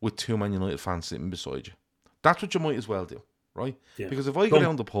Liverpool with 2 Man United fans sitting beside you. That's what you might as well do, right? Yeah. Because if I go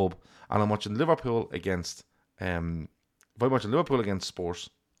down the pub and I'm watching Liverpool against Spurs,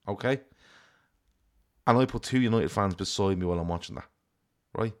 okay, and I put 2 United fans beside me while I'm watching that,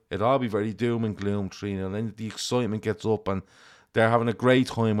 right? It'll all be very doom and gloom, 3-0, and then the excitement gets up and they're having a great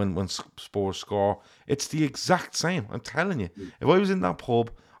time when Spurs score. It's the exact same, I'm telling you. If I was in that pub,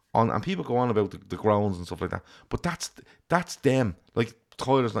 and people go on about the grounds and stuff like that, but that's them. Like,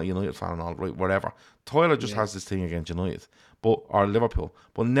 Tyler's not a United fan and all, right, whatever. Tyler just has this thing against United, or Liverpool.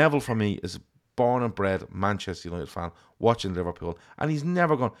 But Neville, for me, is born and bred Manchester United fan, watching Liverpool, and he's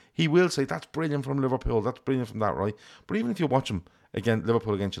never gone. He will say, that's brilliant from Liverpool, that's brilliant from that, right? But even if you watch him again,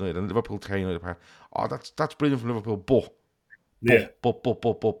 Liverpool against United, and Liverpool tear United apart, that's brilliant from Liverpool, but I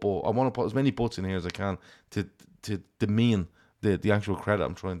want to put as many buts in here as I can to demean the actual credit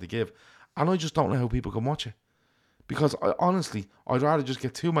I'm trying to give. And I just don't know how people can watch it. Because honestly, I'd rather just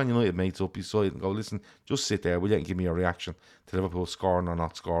get 2 Man United mates up beside and go, listen, just sit there, will you, and give me a reaction to Liverpool scoring or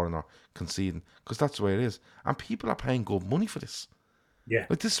not scoring or conceding. Because that's the way it is. And people are paying good money for this. Yeah.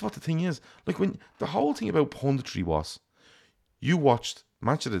 Like, this is what the thing is. Like, when the whole thing about punditry was, you watched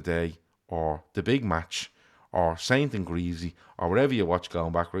Match of the Day or The Big Match or Saint and Greasy or whatever you watch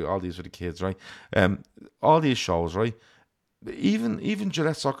going back, right? All these for the kids, right? All these shows, right? Even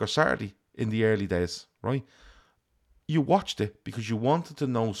Gillette Soccer Saturday in the early days, right? You watched it because you wanted to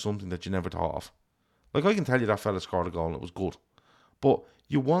know something that you never thought of. Like, I can tell you that fella scored a goal and it was good. But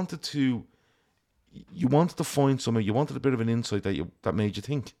you wanted to find something, you wanted a bit of an insight that made you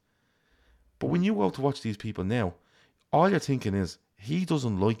think. But when you go to watch these people now, all you're thinking is, he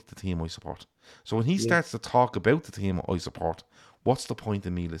doesn't like the team I support. So when he starts to talk about the team I support, what's the point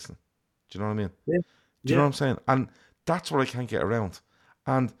in me listening? Do you know what I mean? Yeah. Do you know what I'm saying? And that's what I can't get around.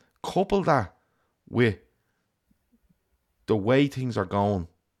 And couple that with the way things are going,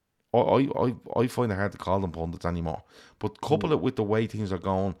 I find it hard to call them pundits anymore. But couple it with the way things are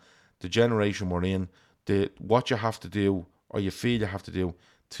going, the generation we're in, what you have to do, or you feel you have to do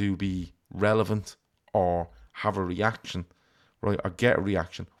to be relevant or have a reaction, right, or get a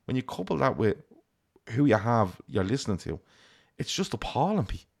reaction. When you couple that with who you're listening to, it's just appalling.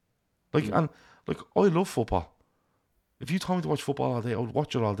 And I love football. If you told me to watch football all day, I would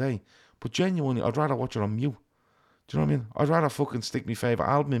watch it all day. But genuinely, I'd rather watch it on mute. Do you know what I mean? I'd rather fucking stick my favourite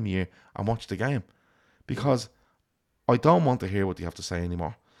album in my ear and watch the game. Because I don't want to hear what they have to say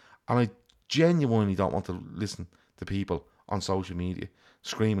anymore. And I genuinely don't want to listen to people on social media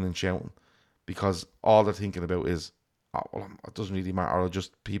screaming and shouting. Because all they're thinking about is, it doesn't really matter. Or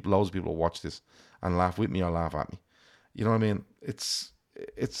just loads of people will watch this and laugh with me or laugh at me. You know what I mean? It's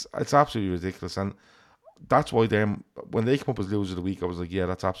absolutely ridiculous. And that's why when they come up as loser of the week, I was like, yeah,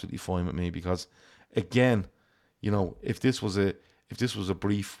 that's absolutely fine with me. Because again, you know, if this was a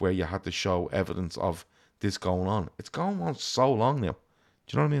brief where you had to show evidence of this going on, it's going on so long now. Do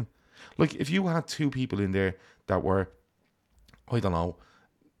you know what I mean? Like, if you had 2 people in there that were, I don't know,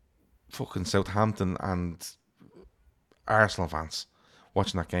 fucking Southampton and Arsenal fans,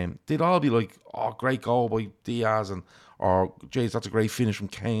 watching that game. They'd all be like, "Oh, great goal by Diaz," and or, "Jeez, that's a great finish from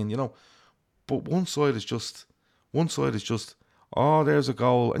Kane," you know. But one side is just, "Oh, there's a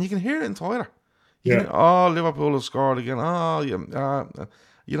goal," and you can hear it in Tyler. You can, "Oh, Liverpool have scored again." "Oh, yeah,"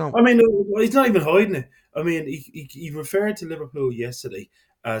 you know. I mean, he's not even hiding it. I mean, he referred to Liverpool yesterday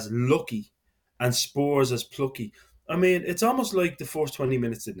as lucky and Spurs as plucky. I mean, it's almost like the first 20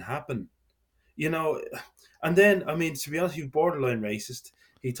 minutes didn't happen, you know. And then, I mean, to be honest, he was borderline racist.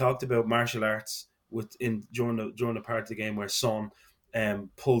 He talked about martial arts during the part of the game where Son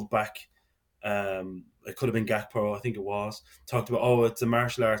pulled back. It could have been Gakpo, I think it was. Talked about, oh, it's a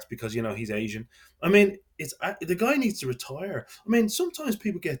martial arts because he's Asian. I mean, it's the guy needs to retire. I mean, sometimes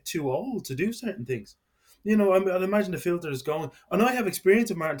people get too old to do certain things. I'd imagine the filter is going. And I have experience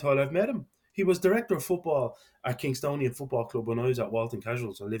with Martin Tyler. I've met him. He was director of football at Kingstonian Football Club when I was at Walton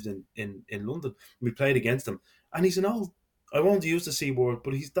Casuals. I lived in London. We played against him. And he's an old, I won't use the C word,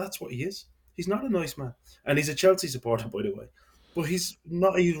 but that's what he is. He's not a nice man. And he's a Chelsea supporter, by the way. But he's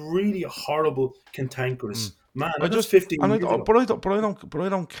not. He's really a horrible, cantankerous man. I That's just 15 and years ago. but I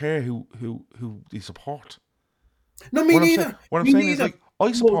don't care who they support. No, me neither. What I'm Me saying is, neither. like,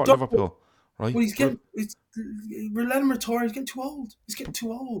 I support Well, Liverpool, right? Well, let him retire. He's getting too old. He's getting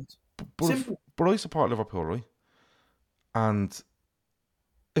too old. Simple. But I support Liverpool, right? And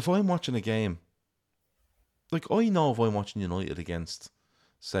if I'm watching a game, like, I know if I'm watching United against,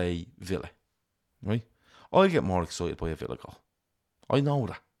 say, Villa, right? I get more excited by a Villa goal. I know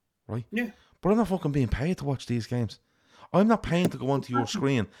that, right? Yeah. But I'm not fucking being paid to watch these games. I'm not paying to go onto your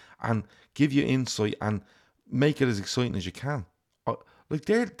screen and give you insight and make it as exciting as you can. Like,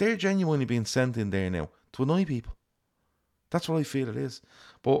 they're genuinely being sent in there now to annoy people. That's what I feel it is.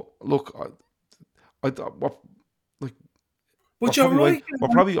 But look, But you're right. we're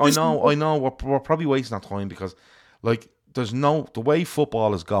probably wasting our time because, like, the way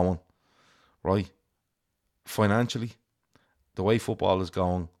football is going, right? Financially, the way football is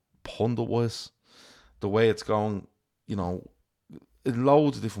going, pundit-wise, the way it's going, in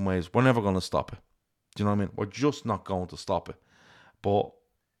loads of different ways, we're never going to stop it. Do you know what I mean? We're just not going to stop it. But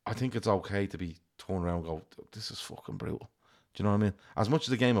I think it's okay to be turned around and go, this is fucking brutal. Do you know what I mean? As much as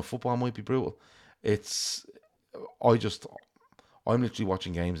the game of football might be brutal, I'm literally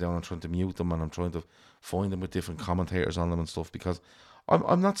watching games now and I'm trying to mute them and I'm trying to find them with different commentators on them and stuff, because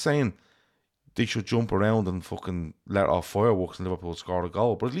I'm not saying they should jump around and fucking let off fireworks and Liverpool score a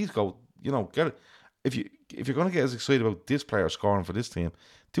goal, but at least go, get it. If you're going to get as excited about this player scoring for this team,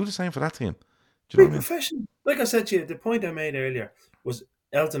 do the same for that team. Do you know what I mean? Professional. Like I said to you, the point I made earlier was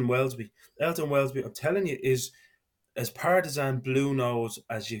Elton Welsby. Elton Welsby, I'm telling you, is as partisan blue nose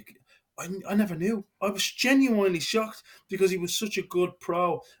as you. I never knew. I was genuinely shocked because he was such a good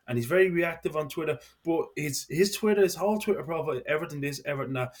pro and he's very reactive on Twitter. But his Twitter, his whole Twitter profile, Everton this,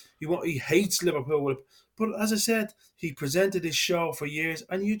 Everton that. He hates Liverpool. But as I said, he presented his show for years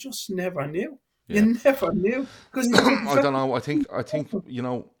and you just never knew. Yeah. You never knew. Because I don't know. I think I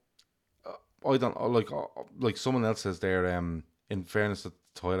don't like someone else says there. In fairness to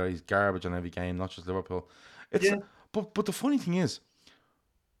Tyler, he's garbage on every game, not just Liverpool. But the funny thing is,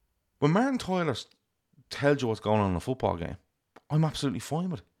 when Martin Tyler tells you what's going on in a football game, I'm absolutely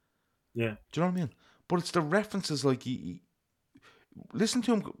fine with it. Yeah, do you know what I mean? But it's the references, like he listen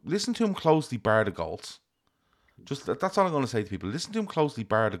to him closely, bar the goals. Just that's all I'm going to say to people. Listen to him closely,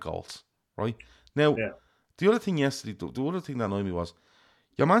 bar the goals. Right now, the other thing yesterday, the other thing that annoyed me was,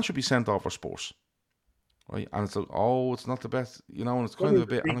 your man should be sent off for Spurs, right? And it's like, oh, it's not the best, and it's kind of a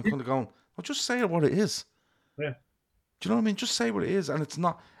bit, and I'm kind of going, well, just say it what it is. Yeah. Do you know what I mean? Just say what it is, and it's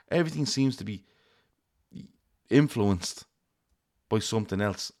not, everything seems to be influenced by something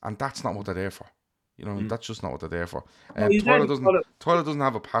else, and that's not what they're there for. That's just not what they're there for. Tyler doesn't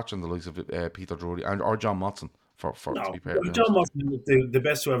have a patch on the likes of Peter Drury or John Motson to be fair. John Motson is the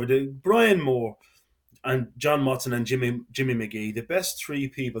best to ever do. Brian Moore and John Motson and Jimmy McGee, the best three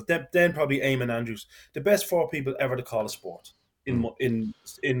people. Then probably Eamon Andrews, the best four people ever to call a sport in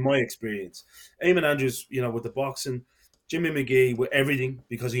my experience. Eamon Andrews, with the boxing, Jimmy McGee with everything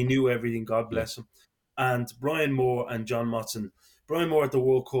because he knew everything. God bless him. And Brian Moore and John Motson. Brian Moore at the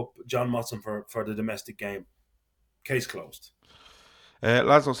World Cup, John Motson for the domestic game. Case closed.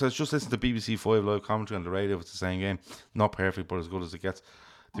 Lazo says, just listen to BBC 5 live commentary on the radio if it's the same game. Not perfect, but as good as it gets.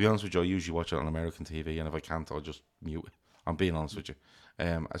 To be honest with you, I usually watch it on American TV, and if I can't, I'll just mute it. I'm being honest with you,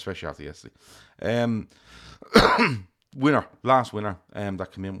 especially after yesterday. Last winner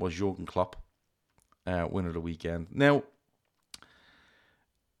that came in was Jurgen Klopp, winner of the weekend. Now,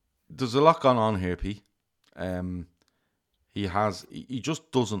 there's a lot going on here, P. He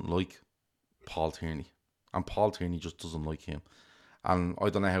just doesn't like Paul Tierney, and Paul Tierney just doesn't like him. And I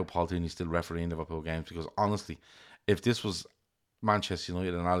don't know how Paul Tierney's still refereeing Liverpool games, because honestly, if this was Manchester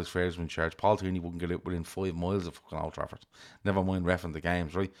United and Alex Ferguson in charge, Paul Tierney wouldn't get it within 5 miles of fucking Old Trafford. Never mind reffing the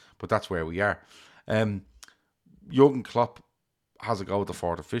games, right? But that's where we are. Jurgen Klopp has a go at the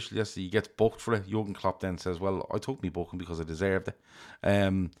fourth official yesterday. He gets booked for it. Jurgen Klopp then says, well, I took me booking because I deserved it.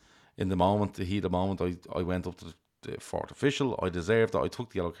 In the moment, the heat of the moment, I went up to the fourth official. I deserved it. I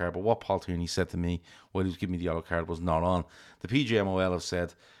took the yellow card. But what Paul Tierney said to me while he was giving me the yellow card was not on. The PGMOL have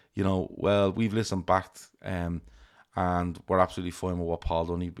said, well, we've listened back and we're absolutely fine with what Paul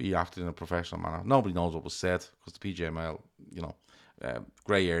done. He acted in a professional manner. Nobody knows what was said because the PGMOL,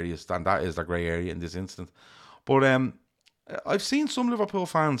 grey areas, and that is the grey area in this instance. But I've seen some Liverpool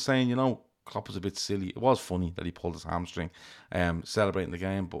fans saying, Klopp was a bit silly. It was funny that he pulled his hamstring, celebrating the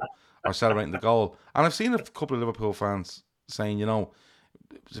game, or celebrating the goal. And I've seen a couple of Liverpool fans saying, it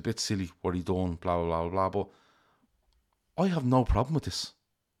was a bit silly what he done, blah, blah, blah, blah. But I have no problem with this.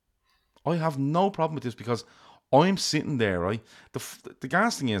 I have no problem with this because I'm sitting there, right? The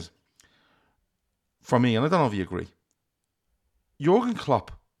gas thing is, for me, and I don't know if you agree, Jurgen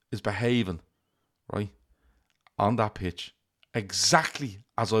Klopp is behaving, right, on that pitch exactly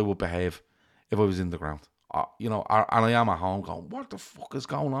as I would behave if I was in the ground. And I am at home going, what the fuck is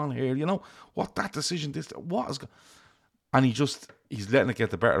going on here? What that decision, what is and he's letting it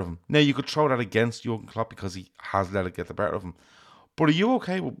get the better of him. Now, you could throw that against Jurgen Klopp because he has let it get the better of him. But are you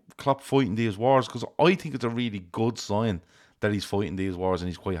okay with Klopp fighting these wars? Because I think it's a really good sign that he's fighting these wars and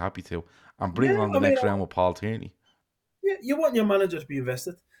he's quite happy to. And bring on the next round with Paul Tierney. Yeah, you want your manager to be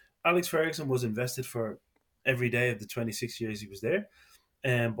invested. Alex Ferguson was invested for every day of the 26 years he was there.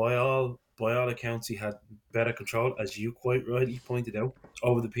 And by all accounts, he had better control, as you quite rightly pointed out,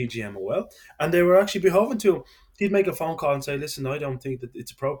 over the PGMOL. And they were actually beholden to him. He'd make a phone call and say, listen, I don't think that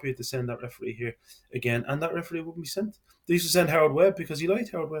it's appropriate to send that referee here again. And that referee wouldn't be sent. They used to send Howard Webb because he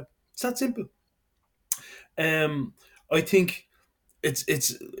liked Howard Webb. It's that simple. I think it's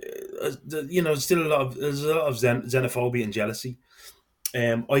still there's a lot of xenophobia and jealousy.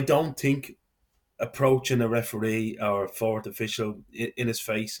 I don't think approaching a referee or a fourth official in his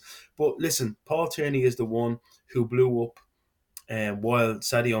face. But listen, Paul Tierney is the one who blew up while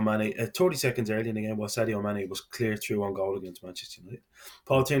Sadio Mane, 30 seconds early in the game, while Sadio Mane was clear through on goal against Manchester United.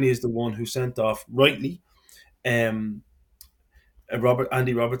 Paul Tierney is the one who sent off, rightly, Andy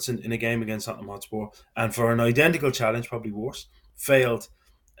Robertson in a game against Tottenham Hotspur, and for an identical challenge, probably worse, failed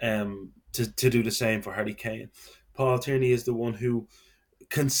to do the same for Harry Kane. Paul Tierney is the one who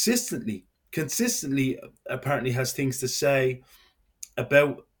consistently apparently has things to say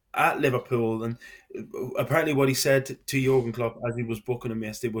about at Liverpool, and apparently what he said to Jurgen Klopp as he was booking him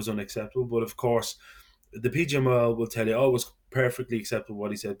yesterday was unacceptable. But of course, the PGMOL will tell you, it was perfectly acceptable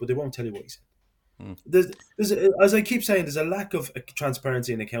what he said, but they won't tell you what he said. There's, as I keep saying, there's a lack of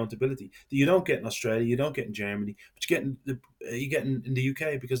transparency and accountability that you don't get in Australia, you don't get in Germany, but you get in the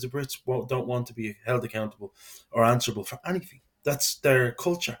UK, because the Brits don't want to be held accountable or answerable for anything. That's their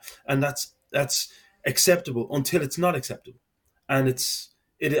culture, and that's acceptable until it's not acceptable. And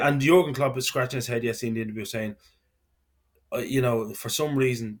and Jurgen Klopp is scratching his head yesterday in the interview saying, for some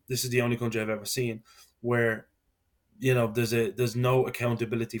reason, this is the only country I've ever seen where there's no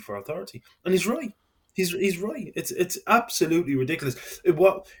accountability for authority. And he's right. He's right. It's absolutely ridiculous.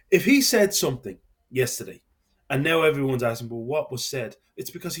 If he said something yesterday and now everyone's asking, well, what was said?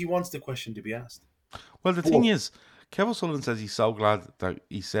 It's because he wants the question to be asked. Well, the thing is, Kevin Sullivan says he's so glad that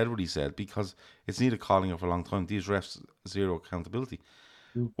he said what he said because it's needed calling it for a long time. These refs, zero accountability.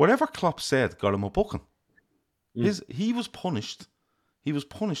 Whatever Klopp said got him a booking. He was punished. He was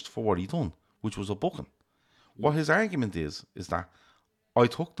punished for what he done, which was a booking. What his argument is that I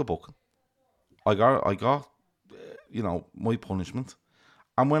took the booking. I got my punishment.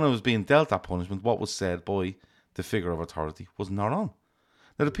 And when I was being dealt that punishment, what was said by the figure of authority was not on.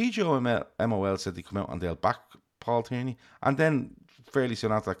 Now, the PGMOL said they come out and they'll back Paul Tierney. And then, fairly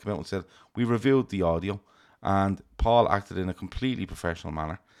soon after that, came out and said, we reviewed the audio and Paul acted in a completely professional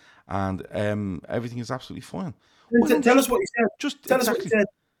manner. And everything is absolutely fine. Tell us what he said. Just tell exactly. us what he said.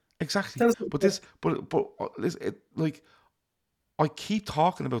 Exactly. I keep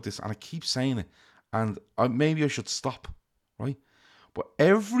talking about this and I keep saying it. And maybe I should stop, right? But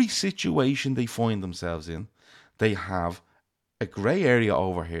every situation they find themselves in, they have a grey area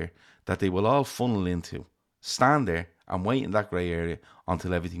over here that they will all funnel into, stand there and wait in that grey area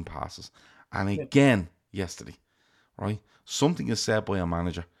until everything passes. And again, yesterday, right, something is said by a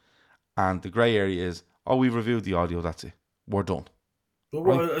manager and the grey area is, oh, we reviewed the audio, that's it, we're done.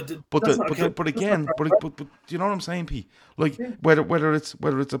 Right? But do you know what I'm saying, Pete? Like whether it's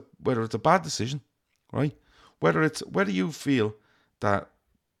a bad decision, right? Whether you feel that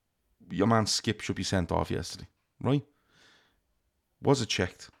your man Skip should be sent off yesterday, right? Was it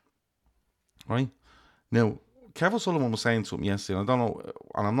checked, right? Now, Kev O'Sullivan was saying something yesterday, and I don't know,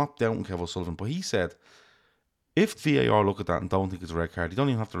 and I'm not doubting Kev O'Sullivan, but he said, if VAR look at that and don't think it's a red card, you don't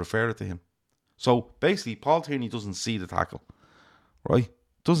even have to refer it to him. So, basically, Paul Tierney doesn't see the tackle, right?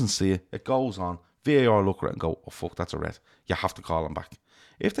 Doesn't see it. It goes on. VAR look at it and go, oh, fuck, that's a red. You have to call him back.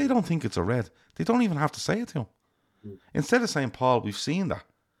 If they don't think it's a red, they don't even have to say it to him. Instead of saying, Paul, we've seen that.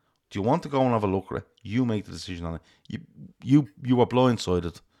 Do you want to go and have a look at it? You make the decision on it. You were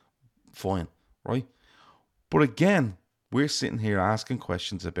blindsided. Fine, right? But again, we're sitting here asking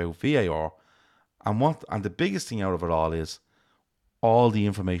questions about VAR, and the biggest thing out of it all is all the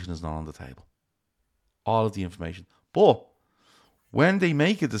information is not on the table. All of the information. But when they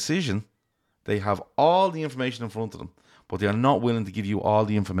make a decision, they have all the information in front of them, but they are not willing to give you all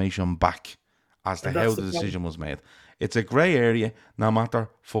the information back as to how the decision was made. It's a grey area no matter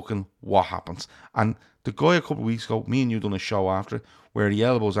fucking what happens. And the guy a couple of weeks ago, me and you done a show after it, where he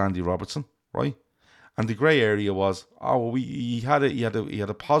elbows Andy Robertson, right? And the grey area was, he had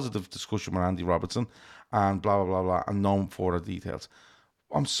a positive discussion with Andy Robertson and blah, blah, blah, blah, and no further details.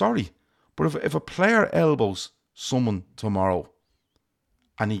 I'm sorry, but if a player elbows someone tomorrow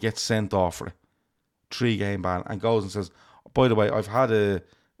and he gets sent off for it, 3-game ban, and goes and says, by the way, I've had a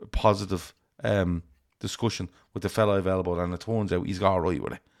positive discussion with the fellow I've elbowed, and it turns out he's got all right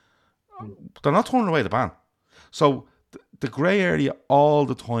with it. They're not turning away the ban. So the grey area all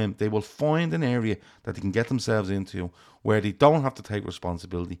the time, they will find an area that they can get themselves into where they don't have to take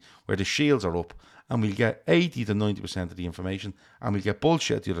responsibility, where the shields are up, and we'll get 80 to 90% of the information, and we'll get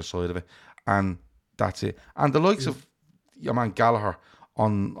bullshit at the other side of it, and that's it. And the likes of your man Gallagher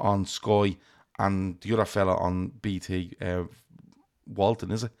on Sky and the other fella on BT,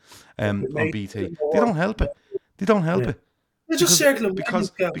 Walton, is it? On BT. They don't help it. They don't help it. They're just circling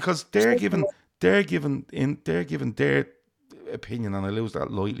because they're giving their opinion, and I lose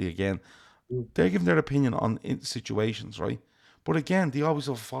that lightly again. They're giving their opinion on situations, right? But again, they always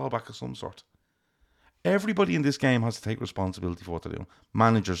have a fallback of some sort. Everybody in this game has to take responsibility for what they're doing.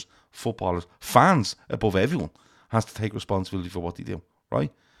 Managers, footballers, fans, above everyone, has to take responsibility for what they do,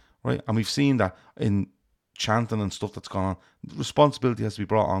 right? Right? And we've seen that in chanting and stuff that's gone on. Responsibility has to be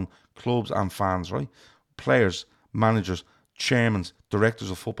brought on clubs and fans, right? Players, managers, chairmen,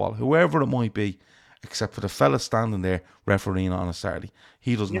 directors of football, whoever it might be, except for the fella standing there refereeing on a Saturday.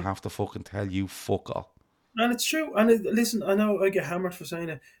 He doesn't have to fucking tell you fuck all. And it's true. And listen, I know I get hammered for saying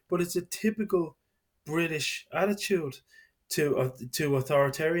it, but it's a typical British attitude to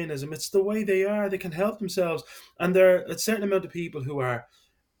authoritarianism. It's the way they are. They can help themselves. And there are a certain amount of people who are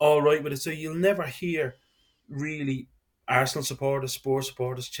all right with it. So you'll never hear really Arsenal supporters, Spurs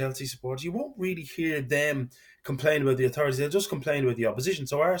supporters, Chelsea supporters. You won't really hear them complain about the authorities. They'll just complain about the opposition.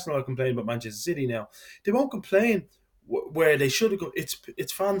 So Arsenal are complaining about Manchester City now. They won't complain where they should have gone.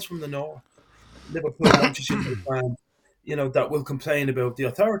 It's fans from the north, Liverpool, Manchester City fans, that will complain about the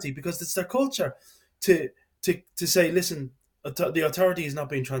authority because it's their culture to say, listen, the authority is not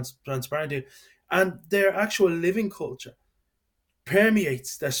being transparent here, and their actual living culture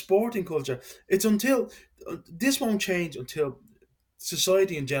permeates their sporting culture. It's until this won't change until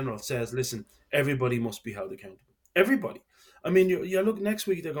society in general says, listen, everybody must be held accountable. Everybody. I mean, you look, next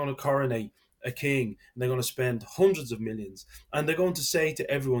week they're going to coronate a king and they're going to spend hundreds of millions, and they're going to say to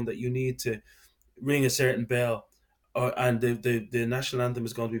everyone that you need to ring a certain bell, and the national anthem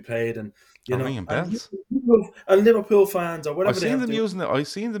is going to be played, and ringing bells. And Liverpool fans or whatever. I've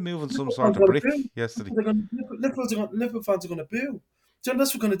seen them moving some sort of brick yesterday. Liverpool fans are going to boo. So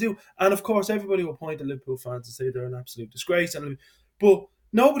that's what we're going to do. And of course, everybody will point at Liverpool fans and say they're an absolute disgrace. But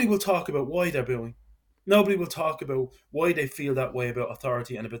nobody will talk about why they're booing. Nobody will talk about why they feel that way about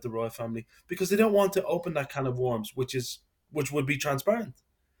authority and about the royal family, because they don't want to open that can of worms, which would be transparent.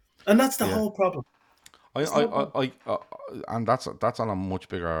 And that's the whole problem. And that's on a much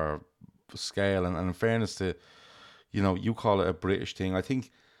bigger scale. And in fairness to, you call it a British thing. I think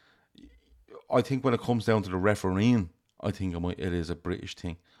when it comes down to the refereeing, I think it is a British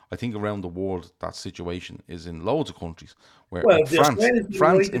thing. I think around the world that situation is in loads of countries. Where in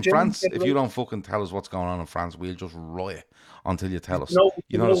France, if you don't fucking tell us what's going on in France, we'll just riot until you tell us. No,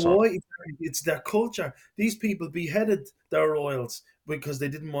 why? It's their culture. These people beheaded their royals because they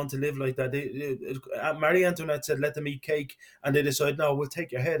didn't want to live like that. Marie Antoinette said, "Let them eat cake," and they decided, "No, we'll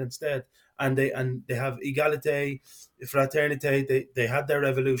take your head instead." And they have égalité, fraternité. They had their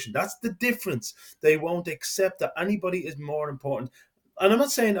revolution. That's the difference. They won't accept that anybody is more important. And I'm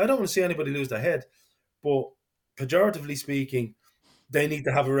not saying I don't want to see anybody lose their head, but pejoratively speaking, they need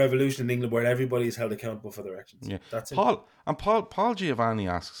to have a revolution in England where everybody is held accountable for their actions. Yeah. That's it. Paul Giovanni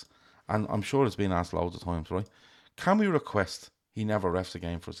asks, and I'm sure it's been asked loads of times, right? Can we request he never refs a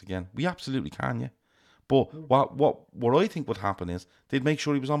game for us again? We absolutely can, yeah. But what I think would happen is they'd make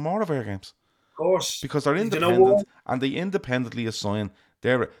sure he was on more of our games. Of course. Because they're You know independent what? and they independently assign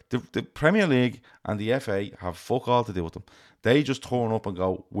the Premier League and the FA have fuck all to do with them. They just turn up and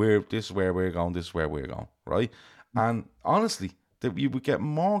go, this is where we're going, this is where we're going, right? And honestly, you would get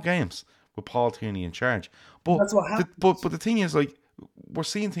more games with Paul Tierney in charge. But That's what happens. but the thing is, like, we're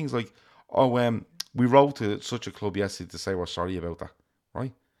seeing things like, we wrote to such a club yesterday to say we're sorry about that,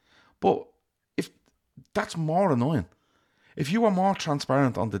 right? But if that's more annoying. If you were more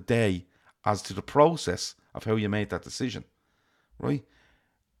transparent on the day as to the process of how you made that decision, right?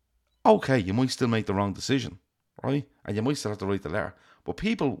 Okay, you might still make the wrong decision, right? And you might still have to write the letter. But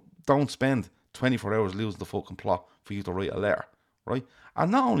people don't spend 24 hours losing the fucking plot for you to write a letter, right?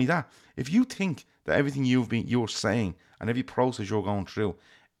 And not only that, if you think that everything you're saying and every process you're going through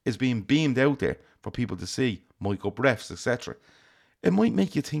is being beamed out there for people to see, mic up refs, etc., it might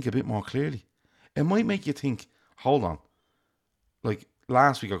make you think a bit more clearly. It might make you think, hold on, like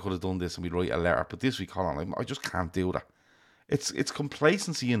last week I could have done this and we'd write a letter, but this week, hold on, I just can't do that. It's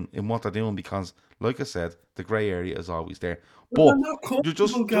complacency in what they're doing because, like I said, the grey area is always there. But they're not you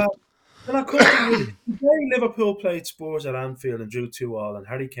just they're not comfortable with it. Today, Liverpool played Spurs at Anfield and drew 2-2, and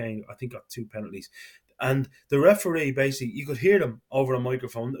Harry Kane, I think, got 2 penalties. And the referee, basically, you could hear them over a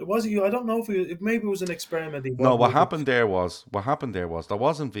microphone. Was it you? I don't know if maybe it was an experiment. No, what happened there was there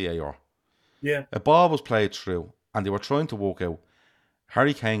wasn't VAR. Yeah. A ball was played through, and they were trying to work out.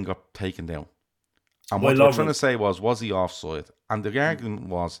 Harry Kane got taken down. And what they were trying to say was he offside? And the argument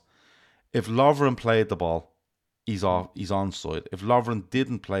was, if Lovren played the ball, he's onside. If Lovren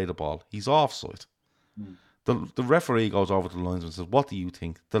didn't play the ball, he's offside. The referee goes over to the linesman and says, what do you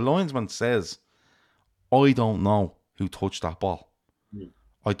think? The linesman says, I don't know who touched that ball.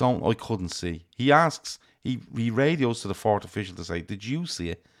 I couldn't see. He asks, he radios to the fourth official to say, did you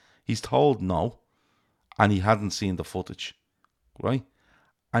see it? He's told no, and he hadn't seen the footage, right?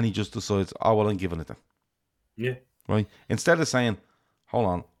 And he just decides, oh, well, I'm giving it then. Yeah. Right? Instead of saying, hold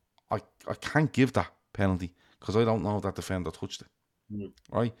on, I can't give that penalty because I don't know if that defender touched it.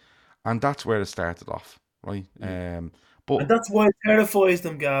 Right? And that's where it started off. Right? But and that's why it terrifies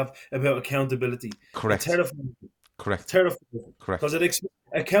them, Gav, about accountability. Correct. Correct. Terrifying. Correct. Because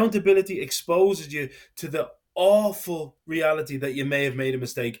accountability exposes you to the awful reality that you may have made a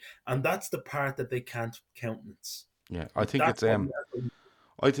mistake, and that's the part that they can't countenance. Yeah, I think it's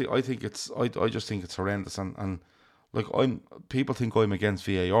I just think it's horrendous, and like people think I'm against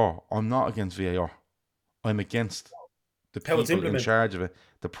VAR. I'm not against VAR. I'm against the people in charge of it,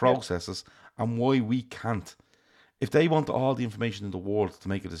 the processes, and why we can't. If they want all the information in the world to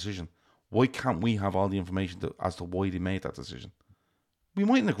make a decision, why can't we have all the information as to why they made that decision? We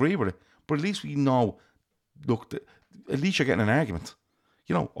mightn't agree with it, but at least we know. Look, at least you're getting an argument.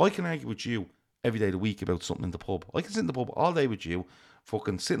 You know, I can argue with you every day of the week about something in the pub. I can sit in the pub all day with you,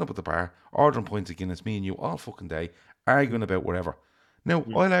 fucking sitting up at the bar, ordering pints of Guinness, me and you all fucking day, arguing about whatever. Now,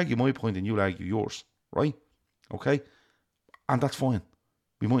 I'll argue my point and you'll argue yours, right? Okay? And that's fine.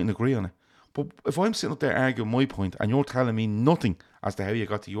 We mightn't agree on it. But if I'm sitting up there arguing my point and you're telling me nothing as to how you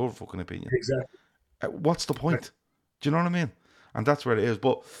got to your fucking opinion, exactly, what's the point? Do you know what I mean? And that's where it is.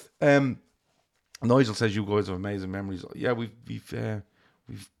 But Nigel says you guys have amazing memories. Yeah, we've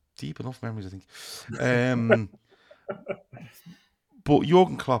deep enough memories, I think. But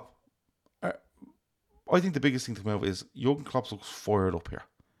Jurgen Klopp, I think the biggest thing to come out is Jurgen Klopp looks fired up here.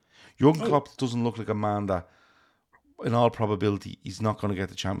 Jurgen Klopp doesn't look like a man that, in all probability, he's not going to get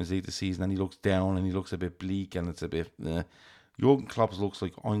the Champions League this season, and he looks down and he looks a bit bleak and it's a bit... Jurgen Klopp looks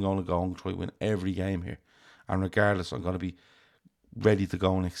like, I'm going to go and try to win every game here. And regardless, I'm going to be ready to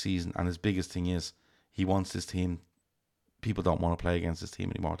go next season. And his biggest thing is, he wants this team... People don't want to play against this team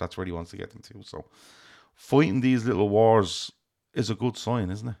anymore. That's where he wants to get them to. So, fighting these little wars is a good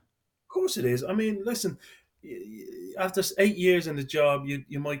sign, isn't it? Of course it is. I mean, listen, after 8 years in the job,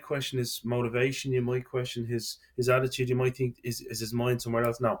 you might question his motivation, you might question his attitude, you might think, is his mind somewhere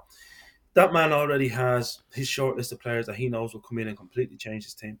else? No. That man already has his short list of players that he knows will come in and completely change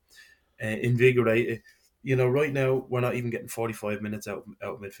his team, invigorate it. You know, right now, we're not even getting 45 minutes out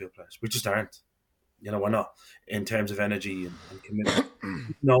of midfield players. We just aren't. You know, we're not in terms of energy and commitment.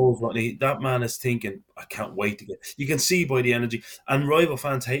 He knows what that man is thinking. I can't wait to get. You can see by the energy, and rival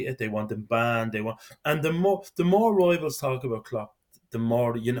fans hate it. They want him banned. And the more rivals talk about Klopp, the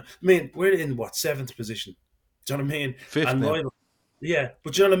more I mean, we're in what 7th position. Do you know what I mean? 5th and now. rival,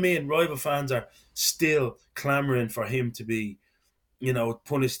 but you know what I mean. Rival fans are still clamoring for him to be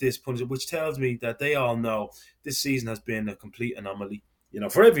punish this, punish it, which tells me that they all know this season has been a complete anomaly,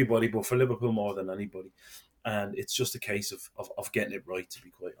 for everybody, but for Liverpool more than anybody. And it's just a case of getting it right, to be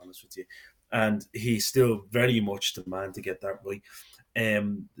quite honest with you. And he's still very much the man to get that right.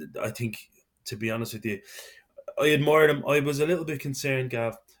 I think, to be honest with you, I admired him. I was a little bit concerned,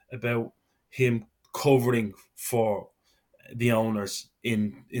 Gav, about him covering for the owners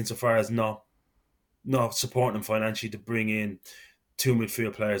insofar as not supporting them financially to bring in two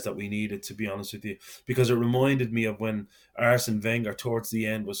midfield players that we needed, to be honest with you, because it reminded me of when Arsene Wenger towards the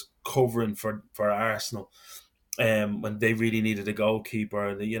end was covering for Arsenal, when they really needed a goalkeeper,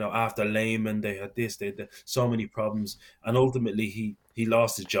 and after Lehmann they had so many problems, and ultimately he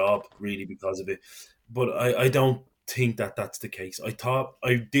lost his job really because of it. But I don't think that that's the case. I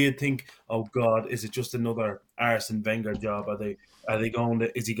did think, oh God, is it just another Arsene Wenger job?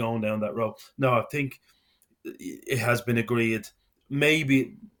 Is he going down that road? No, I think it has been agreed.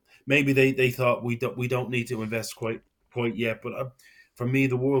 Maybe they thought we don't need to invest quite yet. But for me,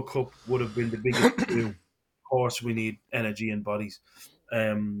 the World Cup would have been the biggest issue. Of course, we need energy and bodies.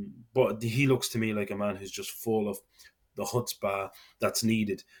 But he looks to me like a man who's just full of the chutzpah that's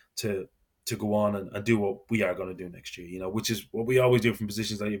needed to go on and do what we are going to do next year, which is what we always do from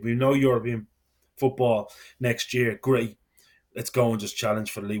positions like, if we know European football next year, great. Let's go and just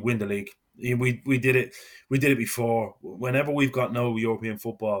challenge for the league, win the league. We did it before. Whenever we've got no European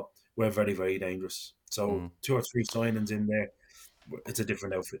football, we're very, very dangerous. So 2 or 3 signings in there, it's a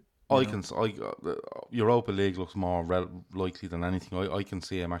different outfit. Europa League looks more likely than anything. I can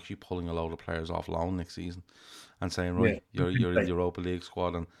see him actually pulling a load of players off loan next season and saying, right, you're in the Europa League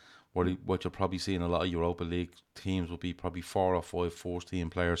squad, and what you'll probably see in a lot of Europa League teams will be probably 4 or 5 first-team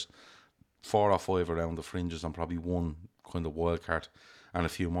players, 4 or 5 around the fringes, and probably one kind of wild card, and a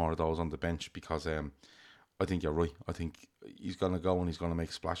few more of those on the bench, because I think you're right. I think he's going to go and he's going to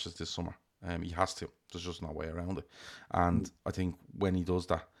make splashes this summer. He has to. There's just no way around it. And I think when he does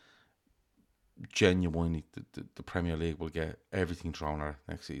that, genuinely, the Premier League will get everything thrown at it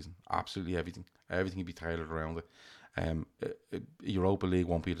next season. Absolutely everything. Everything will be tailored around it. Europa League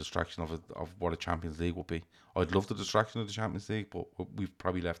won't be a distraction of what a Champions League will be. I'd love the distraction of the Champions League, but we've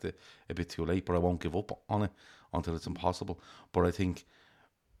probably left it a bit too late. But I won't give up on it until it's impossible. But I think,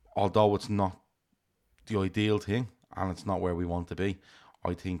 although it's not the ideal thing and it's not where we want to be,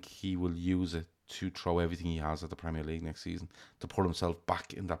 I think he will use it to throw everything he has at the Premier League next season to put himself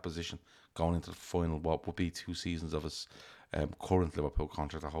back in that position going into the final, what would be 2 seasons of his current Liverpool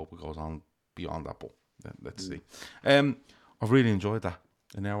contract. I hope it goes on beyond that, but let's see. I've really enjoyed that.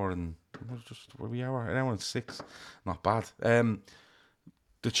 An hour and 6, not bad.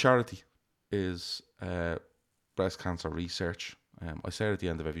 The charity is breast cancer research. I say it at the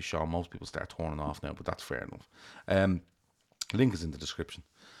end of every show. Most people start turning off now, but that's fair enough. Link is in the description.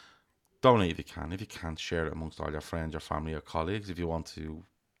 Donate if you can. If you can't, share it amongst all your friends, your family, your colleagues. If you want to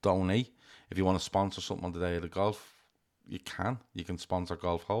donate, if you want to sponsor something on the day of the golf, you can. You can sponsor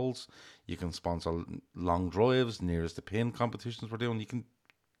golf holes. You can sponsor long drives, nearest the pin competitions we're doing. You can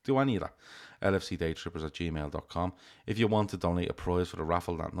do any of that. lfcdaytrippers@gmail.com. If you want to donate a prize for the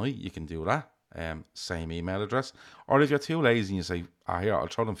raffle that night, you can do that. Same email address. Or if you're too lazy and you say, here, I'll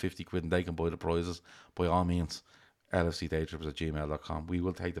throw them 50 quid and they can buy the prizes, by all means, lfcdaytrippers@gmail.com. We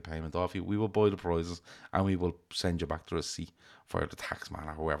will take the payment off you. We will buy the prizes and we will send you back the receipt for the tax man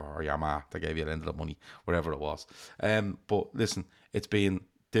or whoever, or your ma that gave you the end of the money, wherever it was. But listen, it's been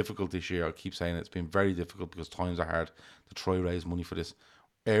difficult this year. I keep saying it's been very difficult because times are hard to try raise money for this.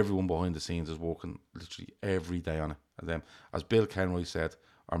 Everyone behind the scenes is working literally every day on it. And as Bill Kenroy said,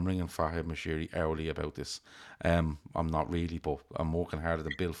 I'm ringing Fahid Mashiri hourly about this. I'm not really, but I'm working harder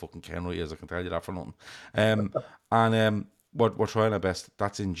than Bill fucking Kenroy is. I can tell you that for nothing. We're trying our best.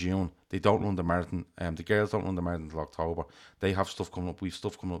 That's in June. They don't run the marathon. The girls don't run the marathon until October. They have stuff coming up. We've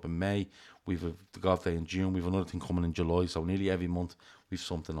stuff coming up in May. We've the golf day in June. We've another thing coming in July. So nearly every month we've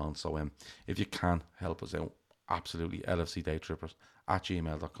something on. So if you can help us out, absolutely,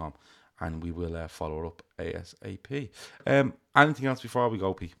 lfcdaytrippers@gmail.com. And we will follow up ASAP. Anything else before we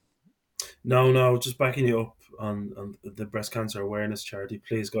go, P? No, just backing you up on the breast cancer awareness charity.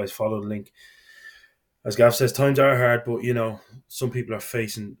 Please, guys, follow the link. As Gav says, times are hard, but some people are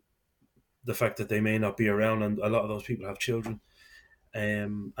facing the fact that they may not be around, and a lot of those people have children,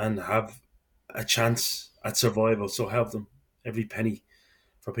 and have a chance at survival. So help them. Every penny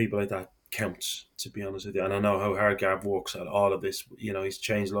for people like that counts, to be honest with you. And I know how hard Gav works at all of this. He's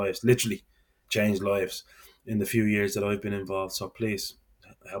changed lives, literally changed lives in the few years that I've been involved. So please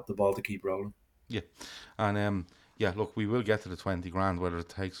help the ball to keep rolling. Yeah. And look, we will get to the 20 grand, whether it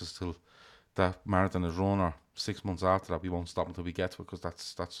takes us till that marathon is run, or 6 months after that, we won't stop until we get to it, because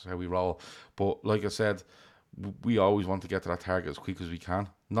that's how we roll. But like I said, we always want to get to that target as quick as we can.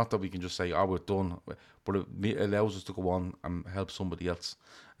 Not that we can just say, oh, we're done, but it allows us to go on and help somebody else.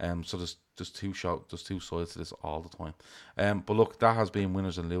 So there's two sides to this all the time. But look, that has been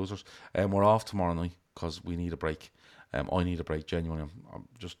winners and losers. We're off tomorrow night because we need a break. I need a break, genuinely. I'm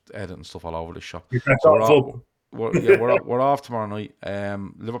just editing stuff all over the shop. So we're off tomorrow night.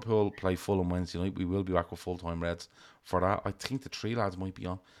 Liverpool play Fulham Wednesday night. We will be back with full-time Reds for that. I think the three lads might be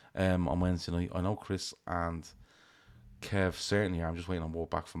on Wednesday night. I know Chris and Kev certainly are. I'm just waiting on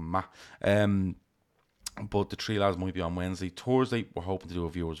word back from Matt. But the three lads might be on Wednesday. Thursday, we're hoping to do a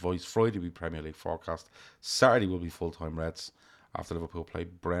viewer's voice. Friday, we Premier League forecast. Saturday will be full-time Reds after Liverpool play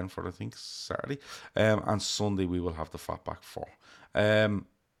Brentford, I think, Saturday. And Sunday, we will have the Fatback 4.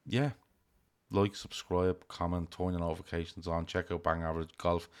 Yeah. Like, subscribe, comment, turn your notifications on. Check out Bang Average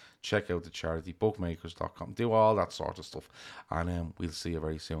Golf. Check out the charity, bookmakers.com. Do all that sort of stuff. And we'll see you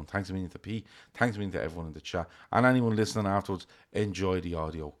very soon. Thanks a million to P. Thanks a million to everyone in the chat. And anyone listening afterwards, enjoy the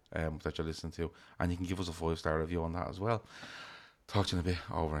audio that you're listening to. And you can give us a 5-star review on that as well. Talk to you in a bit.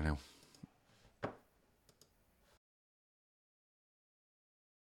 Over now.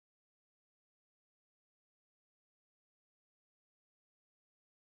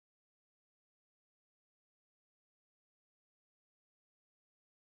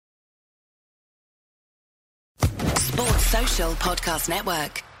 Sports Social Podcast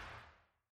Network.